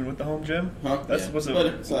gym even with the home gym? Huh? That's yeah. what's But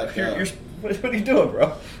it's like what are you doing,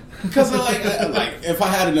 bro? Because I like if I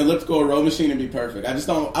had an elliptical row machine, it'd be perfect. I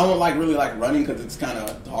don't like really like running because it's kind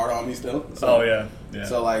of hard on me still. So, oh yeah.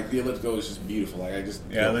 So like the elliptical is just beautiful. Like I just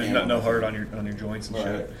there's no hard on your joints and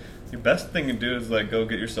shit. The best thing to do is like go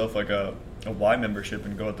get yourself like a Y membership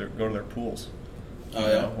and go to their pools. Oh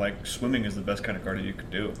yeah. Like swimming is the best kind of cardio you could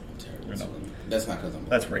do. That's not because I'm.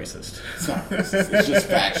 That's racist. It's not racist. It's just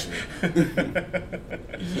factual.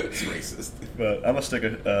 It's racist. But I'm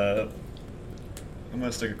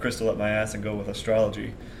gonna stick a crystal up my ass and go with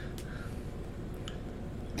astrology.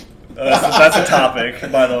 That's a topic,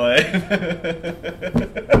 by the way.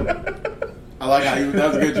 I like how that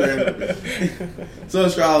was a good trailer. So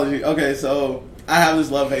astrology. Okay, so I have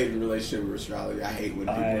this love-hate relationship with astrology. I hate when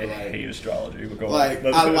people are like... I hate astrology.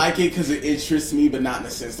 I like it because it interests me, but not in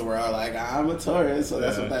the sense where I'm like, I'm a Taurus, so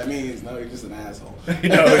that's what that means. No, you're just an asshole.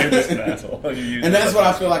 You're just an asshole. And that's what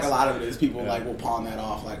I feel like a lot of it is. People like will pawn that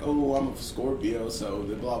off like, oh, I'm a Scorpio, so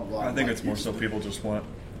blah, blah, blah. I think it's more so people just want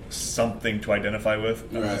something to identify with.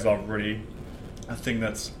 Which is already a thing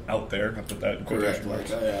that's out there. I put that in quotation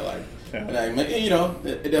marks. And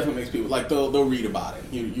it definitely makes people like they'll read about it.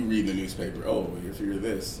 You read the newspaper. Oh, if you're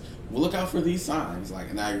this, well, look out for these signs. Like,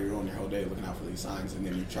 and now you're on your whole day looking out for these signs, and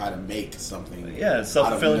then you try to make something. Yeah, it's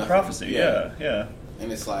self-fulfilling prophecy. Yeah.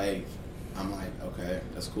 And it's like, I'm like, okay,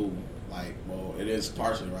 that's cool. Like, well, it is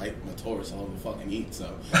partially right. I'm a Taurus, I love to fucking eat,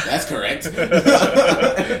 so that's correct.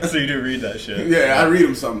 So you do read that shit. Yeah, I read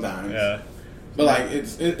them sometimes. Yeah. But like,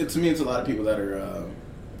 to me, it's a lot of people that are.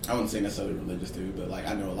 I wouldn't say necessarily religious too, but like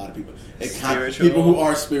I know a lot of people. People who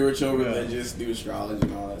are spiritual, religious, do astrology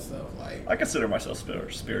and all that stuff. Like I consider myself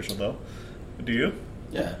spiritual though. Do you?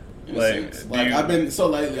 Yeah. I've been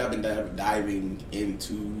diving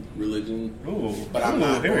into religion. Ooh, but I'm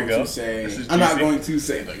not going to say. I'm not going to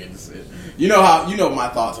say like it's. You know my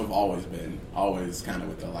thoughts have always been kind of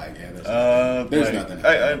with the like. Yeah, there's nothing.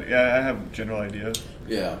 I have a general idea.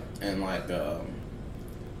 Yeah, and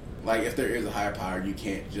like if there is a higher power, you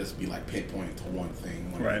can't just be like pinpointed to one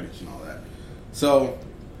thing, one image and all that. So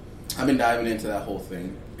I've been diving into that whole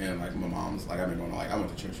thing, and like my mom's like I've been going I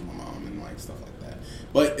went to church with my mom and like stuff like that.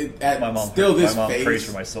 But my mom prays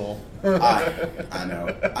for my soul. I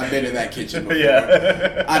know. I've been in that kitchen before.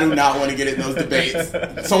 Yeah. I do not want to get in those debates.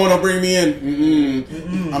 Someone will bring me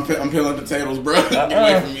in. I'm peeling potatoes, bro. Get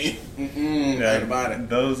away from me. I ain't about it.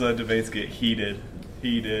 Those debates get heated.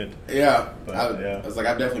 Yeah. But, I was like,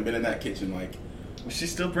 I've definitely been in that kitchen. Like, she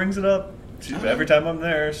still brings it up. Every time I'm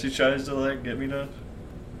there, she tries to like get me to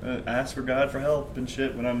ask for God for help and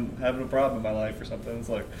shit when I'm having a problem in my life or something. It's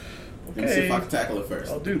like, okay, let me see if I can tackle it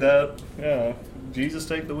first. I'll do that. Yeah, Jesus,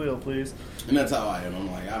 take the wheel, please. And that's how I am.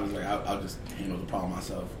 I'll just handle the problem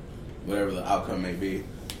myself, whatever the outcome may be.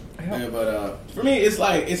 But for me, it's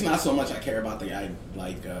like it's not so much I care about the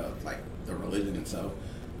religion itself,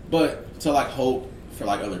 but to like hope for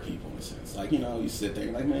like other people in a sense. Like, you sit there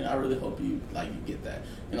and like, man, I really hope you get that.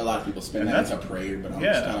 And a lot of people spend that into prayer, but I'm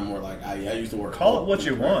just kind of more like I used to work. Call it what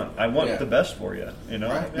you want. I want the best for you.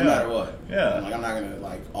 Right? No matter what. Yeah. Like I'm not gonna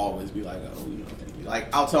like always be like, oh, thank you.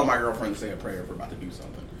 Like I'll tell my girlfriend to say a prayer if we're about to do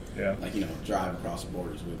something. Yeah. Like drive across the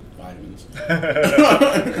borders with vitamins.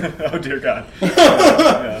 Oh dear God.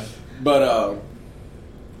 Yeah. But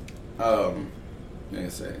like I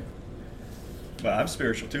say. But I'm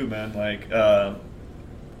spiritual too, man. Like,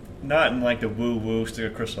 not in like the woo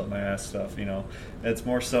stick a crystal up my ass stuff. It's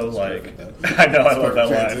more so like I know I love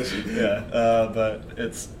that line. Yeah, but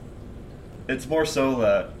it's it's more so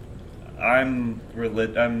that I'm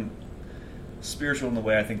spiritual in the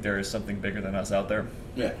way I think there is something bigger than us out there.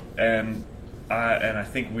 Yeah. And I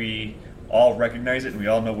think we all recognize it and we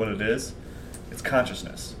all know what it is. It's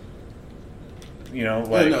consciousness. You know,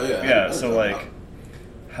 like so like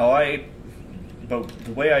but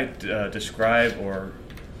the way I describe or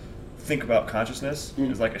think about consciousness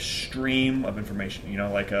is like a stream of information. You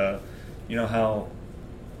know, like you know how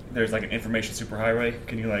there's like an information superhighway.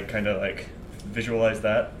 Can you like kind of like visualize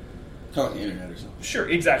that? Kind of like the internet or something. Sure,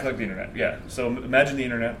 exactly like the internet. Yeah. So imagine the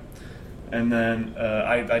internet, and then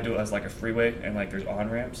I do it as like a freeway, and like there's on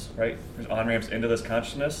ramps, right? There's on ramps into this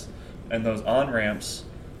consciousness, and those on ramps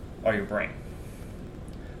are your brain.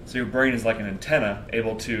 So your brain is like an antenna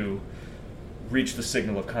able to reach the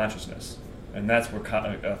signal of consciousness, and that's where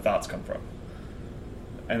thoughts come from.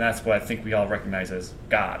 And that's what I think we all recognize as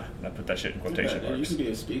God. And I put that shit in quotation marks. You can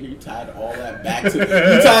be a speaker. You tied all that back to. You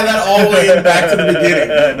tied that all the way back to the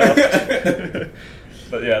beginning.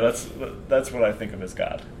 But yeah, that's what I think of as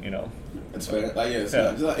God. You know. That's fair. Like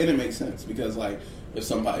and it makes sense because like if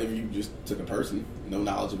you just took a person, no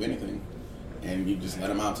knowledge of anything, and you just let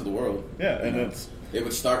them out to the world, and they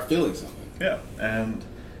would start feeling something. Yeah, and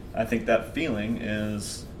I think that feeling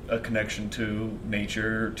is a connection to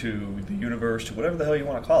nature, to the universe, to whatever the hell you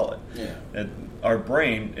want to call it. Yeah. And our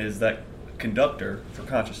brain is that conductor for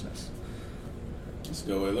consciousness. That's a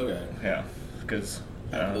good way to look at it. Yeah, because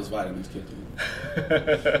those vitamins kick in.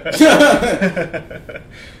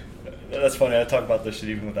 That's funny. I talk about this shit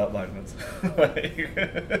even without vitamins.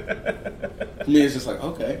 Me, it's just like,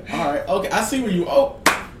 okay, all right, okay. I see where you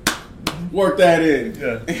work that in.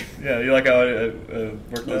 Yeah. You like how I work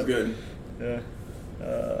that? That's good. Yeah.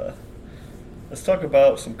 Let's talk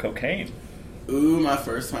about some cocaine. Ooh, my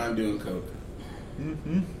first time doing coke.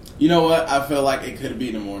 Mm-hmm. You know what? I feel like it could have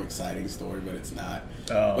been a more exciting story, but it's not.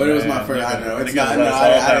 Oh, but it was my first. I know it's not. No,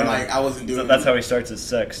 I wasn't doing. So that's how he starts his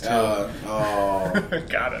sex too.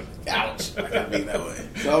 Got him. Ouch! I got me that way.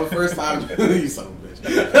 So first time, you son of a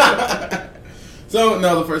bitch. So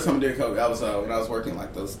no, the first time I did coke, I was when I was working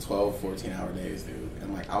like those 12, 14-hour days, dude,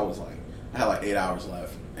 and like I had like 8 hours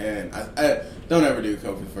left. And I don't ever do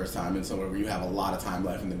coke for the first time in somewhere where you have a lot of time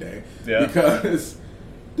left in the day. Yeah. Because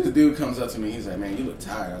this dude comes up to me, he's like, man, you look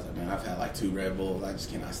tired. I was like, man, I've had like 2 Red Bulls. I just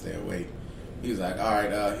cannot stay awake. He's like, all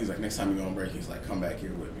right. He's like, next time you go on break, he's like, come back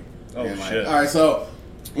here with me. Oh, and shit. All right, so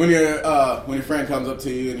when your friend comes up to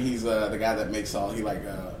you and he's the guy that makes he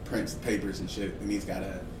prints papers and shit, and he's got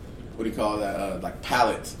what do you call that, like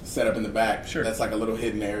pallets set up in the back. Sure. That's like a little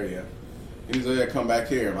hidden area. And he's like, yeah, come back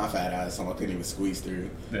here. My fat ass, so I couldn't even squeeze through.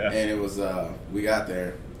 Yeah. And it was, we got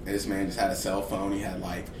there, and this man just had a cell phone. He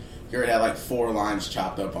already had like 4 lines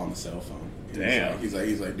chopped up on the cell phone. Damn. He's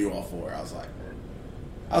like, do all 4. I was like,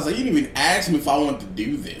 you didn't even ask me if I wanted to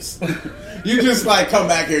do this. You just like come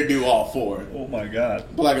back here and do all 4. Oh my god.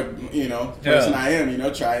 But like a person I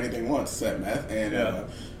am, try anything once, set meth, and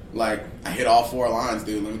like I hit all 4 lines,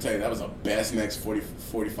 dude. Let me tell you, that was the best next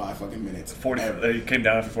 45 fucking minutes. 40. You came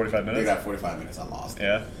down after 45 minutes. They got 45 minutes. I lost.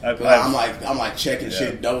 Yeah. I'm like checking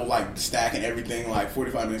shit, double like stacking everything. Like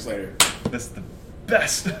 45 minutes later, this is the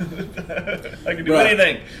best. I can do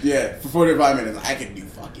anything. Yeah, for 45 minutes, I can do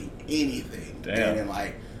fucking anything. Damn. And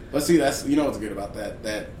like, let's see, that's what's good about that.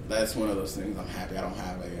 That's one of those things. I'm happy I don't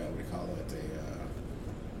have what do you call it?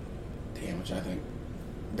 Which I think.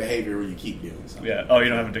 Behavior where you keep doing something. Yeah. Oh, you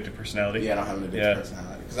don't have an addictive personality? Yeah, I don't have an addictive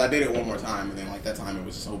personality. Because I did it one more time, and then like that time it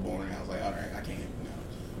was so boring. I was like, all right, I can't.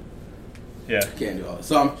 Yeah. Can't do all this.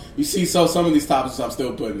 So some of these topics I'm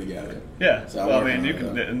still putting together. Yeah. So well, I mean, you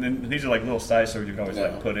can. And then these are like little side stories you can always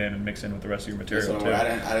like put in and mix in with the rest of your material too. I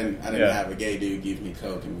didn't have a gay dude give me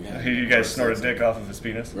coke, and we had. You guys snorted dick off of his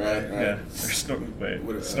penis. Right. Yeah.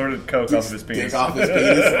 Snorted coke off of his penis. Dick off his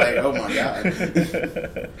penis. Like, oh my god.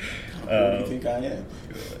 Who do you think I am?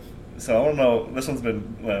 So I don't know. This one's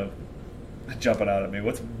been jumping out at me.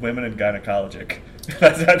 What's women and gynecologic?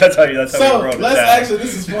 that's how you wrote it down. Actually,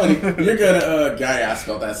 this is funny. You're gonna I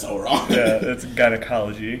spelled that so wrong. Yeah, it's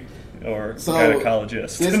gynecology or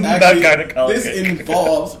gynecologist. Not gynecologic. This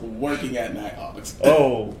involves working at Nighthawks.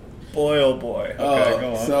 Oh boy. Okay,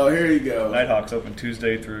 go on. So here you go. Nighthawks open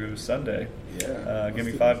Tuesday through Sunday. Yeah. Give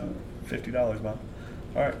me $50, Mom.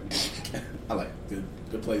 All right. I like it.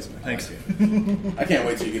 Good placement. Thanks. I can't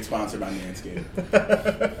wait till you get sponsored by Manscaped.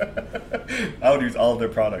 I would use all of their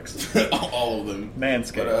products. All of them.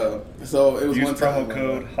 Manscaped. But, so it was use one time. Use promo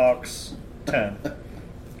code HAWKS10.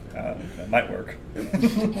 That might work.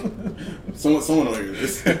 Someone will hear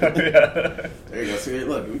this. Yeah. There you go. See,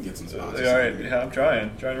 look, we get some sponsors. All right. Yeah, I'm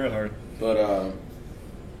trying real hard. But what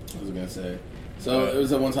was I gonna say? So it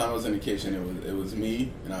was at one time I was in the kitchen. It was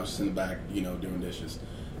me, and I was just in the back, doing dishes.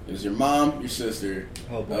 It was your mom, your sister,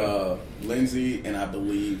 Lindsay, and I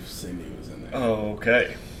believe Cindy was in there. Oh,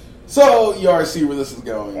 okay. So you already see where this is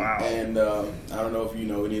going. Wow. And I don't know if you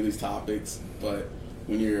know any of these topics, but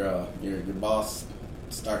when your boss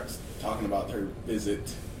starts talking about her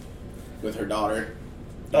visit with her daughter.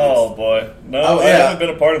 Oh boy, no, I haven't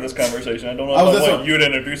been a part of this conversation. I don't know if I want you to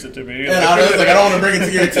introduce it to me. And I was like, I don't want to bring it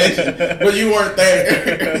to your attention, but you weren't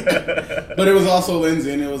there. But it was also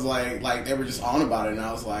Lindsay, and it was like they were just on about it, and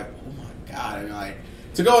I was like, oh my god, and like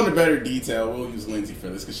to go into better detail, we'll use Lindsay for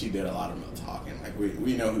this because she did a lot of talking. Like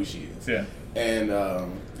we know who she is. Yeah. And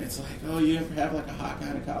it's like, oh, you ever have like a hot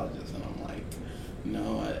gynecologist? And I'm like,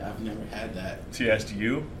 no, I've never had that. She asked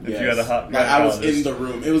you if Yes. you had a hot gynecologist. Like, I was in the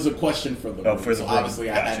room. It was a question for the room. For the so room.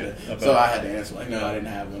 obviously I had to. Okay. So I had to answer. Like, no, I didn't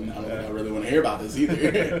have one. I don't think I really want to hear about this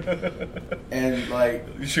either. And like,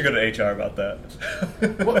 you should go to HR about that.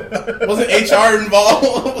 wasn't HR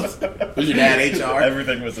involved? Was your dad HR?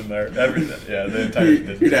 Everything was in there. Everything. Yeah, the entire.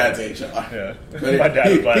 Your dad's HR. Yeah. But My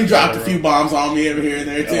dad. he dropped a few boms on me over here and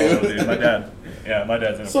there too. Oh, dude, my dad. Yeah, my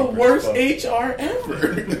dad's in a So worst HR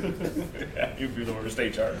ever. Yeah, you'd be the worst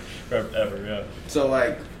HR ever. Yeah. So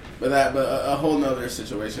like, but a whole nother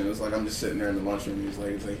situation is like I'm just sitting there in the lunchroom. These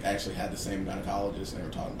ladies actually had the same gynecologist, and they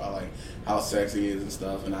were talking about like how sexy he is and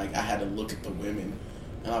stuff. And I had to look at the women,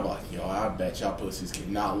 and I'm like, yo, I bet y'all pussies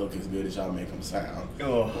cannot look as good as y'all make them sound.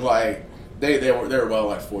 Oh. Like they were well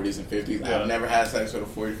like 40s and 50s. Yeah. I've never had sex with a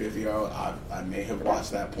 40, 50-year-old. I may have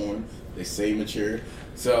watched that porn. They say mature.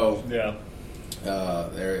 So Yeah.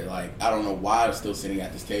 they're like, I don't know why I was still sitting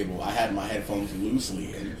at this table. I had my headphones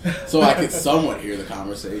loosely in, so I could somewhat hear the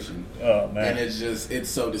conversation. Oh man. And it's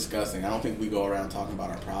so disgusting. I don't think we go around talking about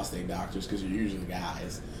our prostate doctors because you're usually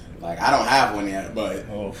guys. Like, I don't have one yet, but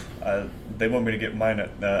they want me to get mine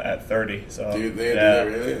at 30. So do they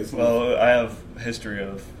really? Well, I have history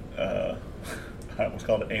of I almost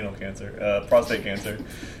called it anal cancer, prostate cancer.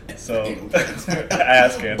 So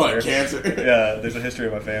ass cancer, butt cancer. Yeah, there's a history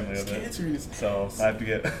of my family of it. Cancer in his So I have to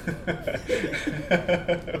get.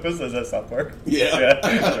 What says that South Park? Yeah.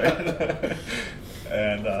 Right.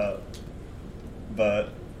 And but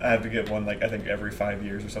I have to get one like I think every 5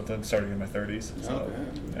 years or something, starting in my 30s. So Okay.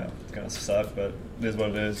 yeah, it's gonna suck, but it is what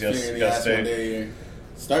it is. Finger in the ass one day.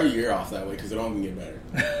 Start your year off that way because it don't even get better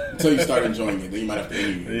until you start enjoying it. Then you might have to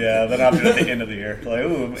end your year. Yeah, then I'll do it at the end of the year. Like,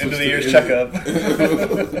 ooh, end of the year's checkup.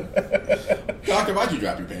 Doctor, why'd you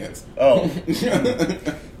drop your pants? Oh.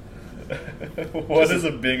 What is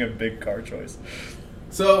being a big car choice?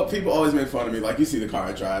 So people always make fun of me. Like, you see the car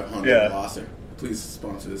I drive, Honda Yeah. Veloster. Please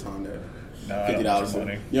sponsor this Honda. No, I don't want some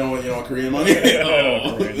money. You don't want Korean money? I don't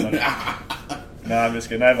want Korean money. No, I'm just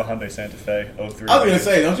kidding. I have a Hyundai Santa Fe 03. I was gonna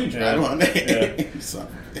say, don't you drive Yeah. Honda? Yeah. Son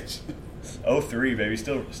of a bitch. 03, baby.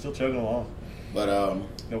 Still chugging along. But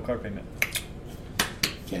No car payment.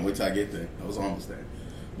 can't wait till I get there. I was almost there.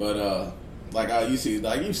 But you've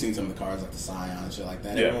seen some of the cars like the Scion and shit like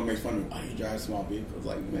that. Yeah. Everyone makes fun of me. Why do you drive small vehicles?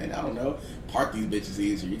 Like, man, I don't know. Park these bitches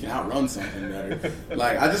easier. You can outrun something better.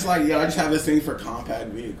 I just have this thing for compact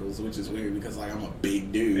vehicles, which is weird because like I'm a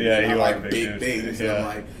big dude. Yeah, and I you like are a big big dude. things. Yeah. And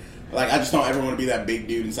I'm like I just don't ever want to be that big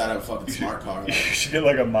dude inside of a fucking smart car. You should get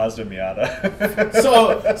like a Mazda Miata.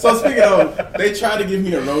 So speaking of, they tried to give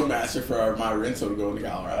me a Roadmaster for my rental to go into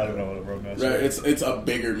Colorado. I don't know what a Roadmaster Right, is. it's a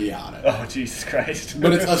bigger Miata. Oh, Jesus Christ.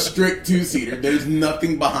 But it's a strict two-seater. There's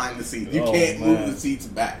nothing behind the seats. You Oh, can't man. move the seats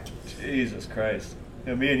back. Jesus Christ.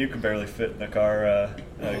 You know, me and you could barely fit in the car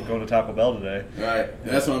going to Taco Bell today. Right.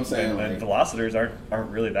 That's what I'm saying. And Velocitors aren't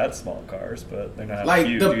really that small cars, but they're not Like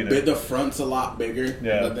huge either. the front's a lot bigger.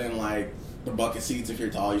 Yeah. But then the bucket seats, if you're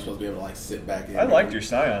tall, you're supposed to be able to sit back in. I liked your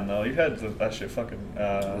Scion though. You had that shit fucking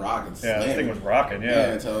rocking. Yeah, that thing was rocking. Yeah.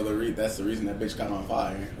 Yeah. Until that's the reason that bitch got on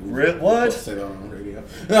fire. What? We'll say that on the radio.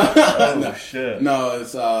 Oh No. shit. No,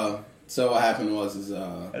 it's so what happened was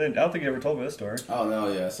I don't think you ever told me this story. oh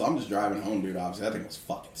no, yeah. So I'm just driving home, dude. Obviously, that thing was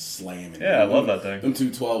fucking slamming. Yeah, I love that thing. Them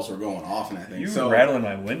 212s were going off in that thing. You so, were rattling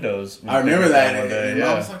my windows. I remember that, one day. and I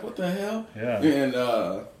Yeah. was like, "What the hell?" Yeah. And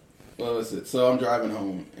what was it? So I'm driving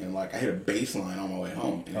home, and I hit a baseline on my way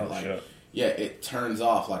home, and Oh, shit. yeah, it turns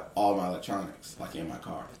off all my electronics in my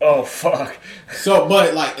car. Oh fuck. So,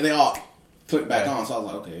 but they all click back Yeah. on. So I was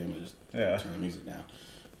like, okay, I'm gonna just turn the music down,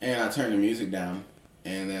 and I turned the music down.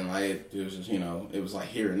 And then it was just it was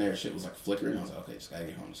here and there shit was flickering. I was like, okay, just gotta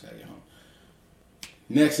get home.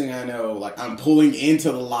 Next thing I know, I'm pulling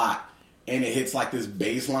into the lot and it hits this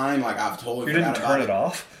baseline. I've totally You didn't forgot about turn it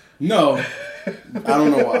off? No, I don't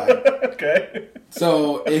know why. Okay.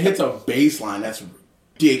 So it hits a baseline that's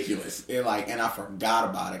ridiculous. And I forgot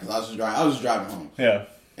about it because I was just driving home. Yeah.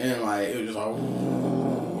 and like it was just like,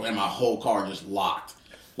 and my whole car just locked.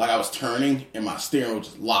 Like I was turning and my steering wheel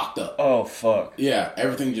just locked up. Oh fuck. Yeah,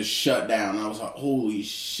 everything just shut down. And I was like, holy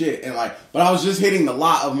shit. And like, but I was just hitting the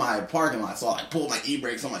lot of my parking lot. So I like pulled my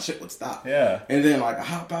e-brakes so my shit would stop. Yeah. And then like I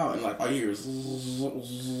hop out and like I hear I'm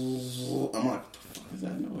like, what the fuck is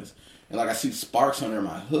that noise? And like I see sparks under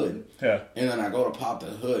my hood. Yeah. And then I go to pop the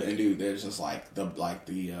hood and dude, there's just like the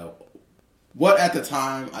what at the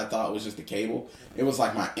time I thought was just the cable. It was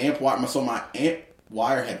like my amp wire. So my amp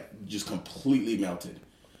wire had just completely melted.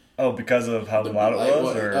 Oh, because of how loud it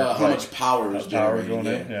was, or how much power was generated, going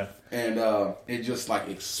in? Yeah. And it just like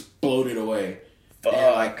exploded away. Fuck.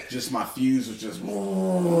 And like just my fuse was just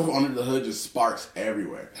under the hood, just sparks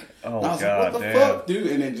everywhere. Oh and I was god, like, what the damn. fuck, dude?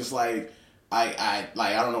 And then just like I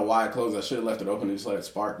don't know why I closed it. I should have left it open and just let it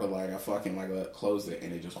spark, but like I fucking closed it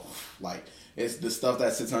and it just like it's the stuff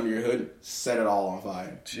that sits under your hood set it all on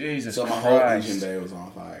fire. Jesus so my Christ. whole engine bay was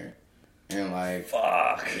on fire. And like,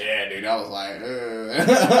 fuck. Yeah, dude, I was like,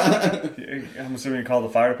 ugh. I'm assuming you called the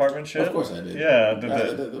fire department shit? Of course I did. Yeah, did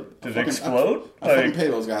it explode? I fucking pay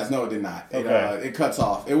those guys. No, it did not. It cuts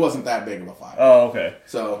off. It wasn't that big of a fire. Oh, okay.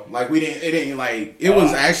 So, like, it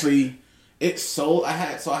was actually, it sold, I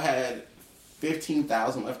had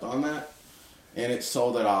 15,000 left on that, and it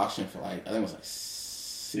sold at auction for like, I think it was like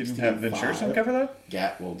you didn't have the insurance to cover that?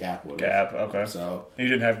 Gap would have. Gap, okay. So you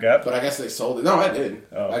didn't have Gap? But I guess they sold it. No, I did.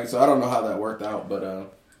 Oh. Like, so I don't know how that worked out,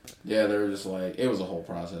 but yeah, they were just like, it was a whole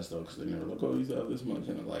process though, because they never like, oh, you still have this much,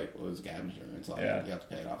 and it's like, well, it's Gap insurance, like yeah. you have to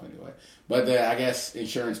pay it off anyway. But then I guess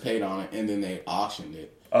insurance paid on it, and then they auctioned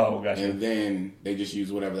it. Oh, gotcha. And then they just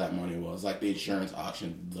used whatever that money was, like the insurance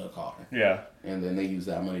auctioned the car. Yeah. And then they used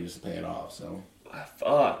that money just to pay it off. So.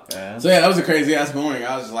 Fuck, man. So yeah, that was a crazy ass morning.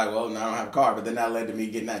 I was just like, well, now I don't have a car. But then that led to me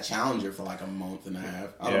getting that Challenger for like a month and a half.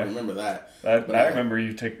 I don't remember that. I remember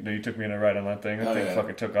you took me on a ride on that thing. That thing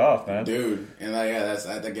fucking took off, man. Dude, and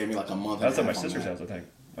that gave me like a month. That's at my sister's house, I think.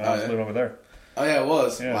 I was living over there. Oh yeah, it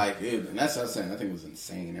was. Yeah. Like, and that's what I was saying. That thing was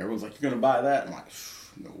insane. Everyone's like, "You're gonna buy that?" I'm like,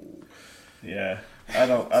 no. Yeah, I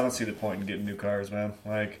don't see the point in getting new cars, man.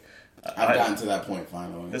 Like, I've gotten to that point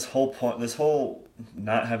finally. This whole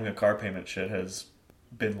not having a car payment shit has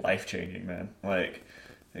been life changing, man. Like,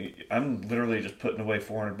 I'm literally just putting away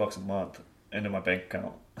 $400 a month into my bank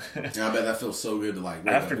account. Yeah, I bet that feels so good to like.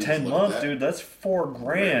 After 10 months, dude, that's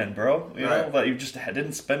 $4,000, bro. You know that you just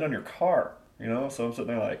didn't spend on your car. You know, so I'm sitting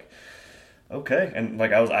there like, okay, and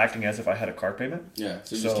like I was acting as if I had a car payment. Yeah,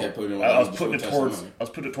 so you just kept putting it. I was putting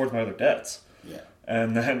it towards my other debts. Yeah.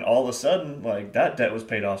 And then all of a sudden, like that debt was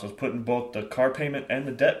paid off. So I was putting both the car payment and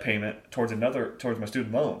the debt payment towards my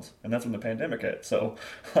student loans, and that's when the pandemic hit. So,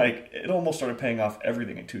 like, it almost started paying off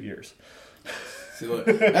everything in 2 years. See, look,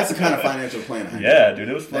 that's the kind of financial plan I need. Yeah, dude,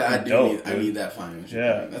 it was fucking dope. I need that financial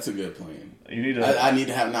plan. That's a good plan. You need to. I need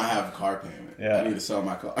to not have a car payment. Yeah. I need to sell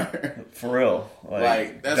my car. For real.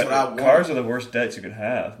 Like that's what I want. Cars are the worst debts you can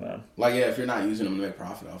have, man. Like, yeah, if you're not using them to make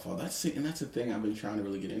profit off of, that's the thing I've been trying to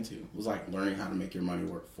really get into. It was like learning how to make your money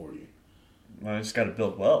work for you. Well, you just got to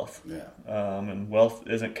build wealth. Yeah. And wealth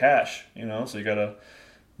isn't cash, you know. So you got to.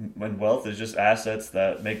 When wealth is just assets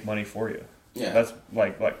that make money for you. Yeah. That's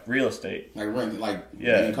like real estate. Like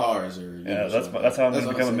renting cars or. That's how I'm going to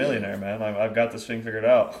become a millionaire, man. I've got this thing figured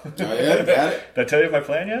out. Oh yeah, got it. Did I tell you my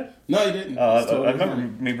plan yet? No, you didn't. I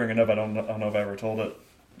remember me bringing it up. I don't know if I ever told it,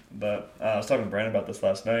 but I was talking to Brandon about this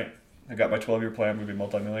last night. I got my 12-year plan to be a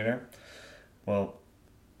multimillionaire. Well,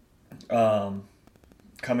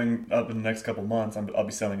 coming up in the next couple months, I'll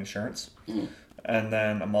be selling insurance, and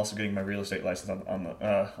then I'm also getting my real estate license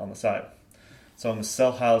on the side. So I'm going to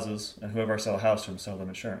sell houses, and whoever I sell a house to, I'm sell them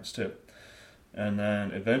insurance too. And then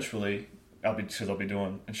eventually, I'll be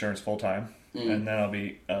doing insurance full time, and then I'll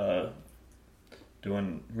be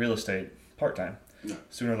doing real estate part time. Yeah.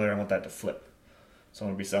 Sooner or later, I want that to flip. So I'm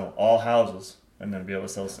going to be selling all houses, and then be able to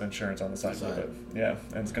sell insurance on the side with it. Yeah,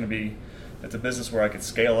 and it's a business where I could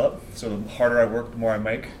scale up. So the harder I work, the more I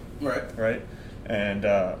make. Right. And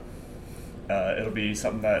it'll be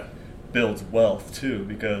something that builds wealth too,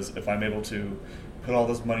 because if I'm able to put all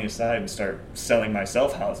this money aside and start selling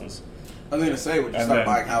myself houses, I was gonna say, would you start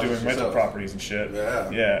buying houses doing rental yourself? properties and shit?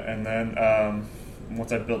 Yeah, and then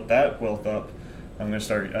once I've built that wealth up, I'm gonna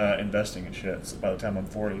start investing in shit. So by the time I'm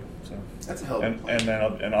 40, so that's a hell of a plan.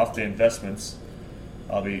 And then off the investments,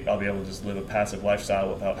 I'll be able to just live a passive lifestyle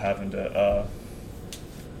without having to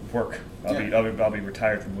work. I'll be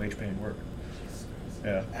retired from wage paying work.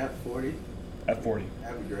 Yeah. At 40. At 40.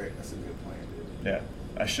 That'd be great. That's a good plan, dude. Yeah.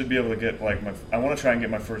 I should be able to get I want to try and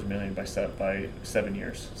get my first million by 7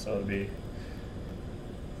 years. So it'll be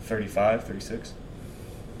 35, 36.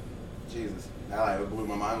 Jesus. That like blew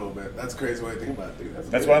my mind a little bit. That's a crazy way to think about it, dude.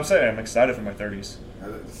 That's what I'm saying. I'm excited for my 30s.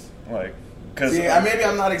 Like, because see, maybe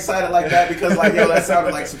I'm not excited like that because like yo, that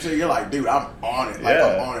sounded like some shit. You're like, dude, I'm on it. Like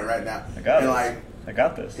I'm on it right now. I got and this. like I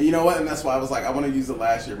got this. And you know what? And that's why I was like, I want to use the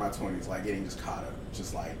last year of my 20s, like getting just caught up,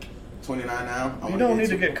 just like 29 now. You don't need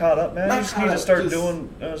to get caught up, man. You just need to start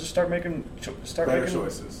doing, start making better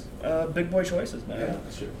choices. Big boy choices, man. Yeah,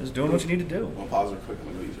 that's true. Just doing what you need to do. I'll pause real quick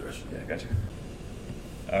and go use the restroom. Yeah, gotcha.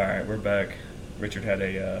 All right, we're back. Richard had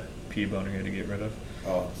a pee boner he had to get rid of.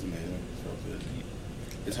 Oh, it's amazing. It's so good.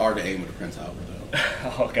 It's hard to aim with a Prince Albert, though.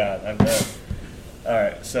 Oh, God, I bet. All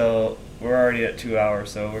right, so we're already at 2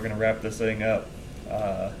 hours, so we're going to wrap this thing up.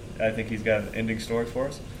 I think he's got an ending story for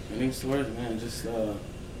us. Ending story? Man, just, do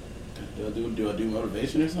I do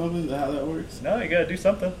motivation or something? Is that how that works? No, you got to do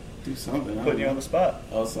something. Do something. Putting you on the spot.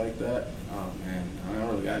 Oh, it's like that? Oh, man. I don't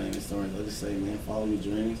really got any stories. I'll just say, man, follow your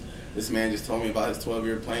dreams. This man just told me about his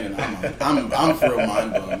 12-year plan, and I'm for real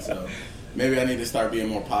mind blown, so maybe I need to start being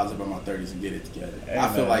more positive about my 30s and get it together. Hey, I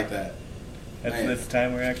feel like that. It's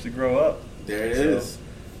time we actually grow up. There it is.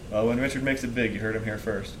 Well, when Richard makes it big, you heard him here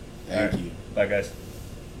first. Thank you. Bye, guys.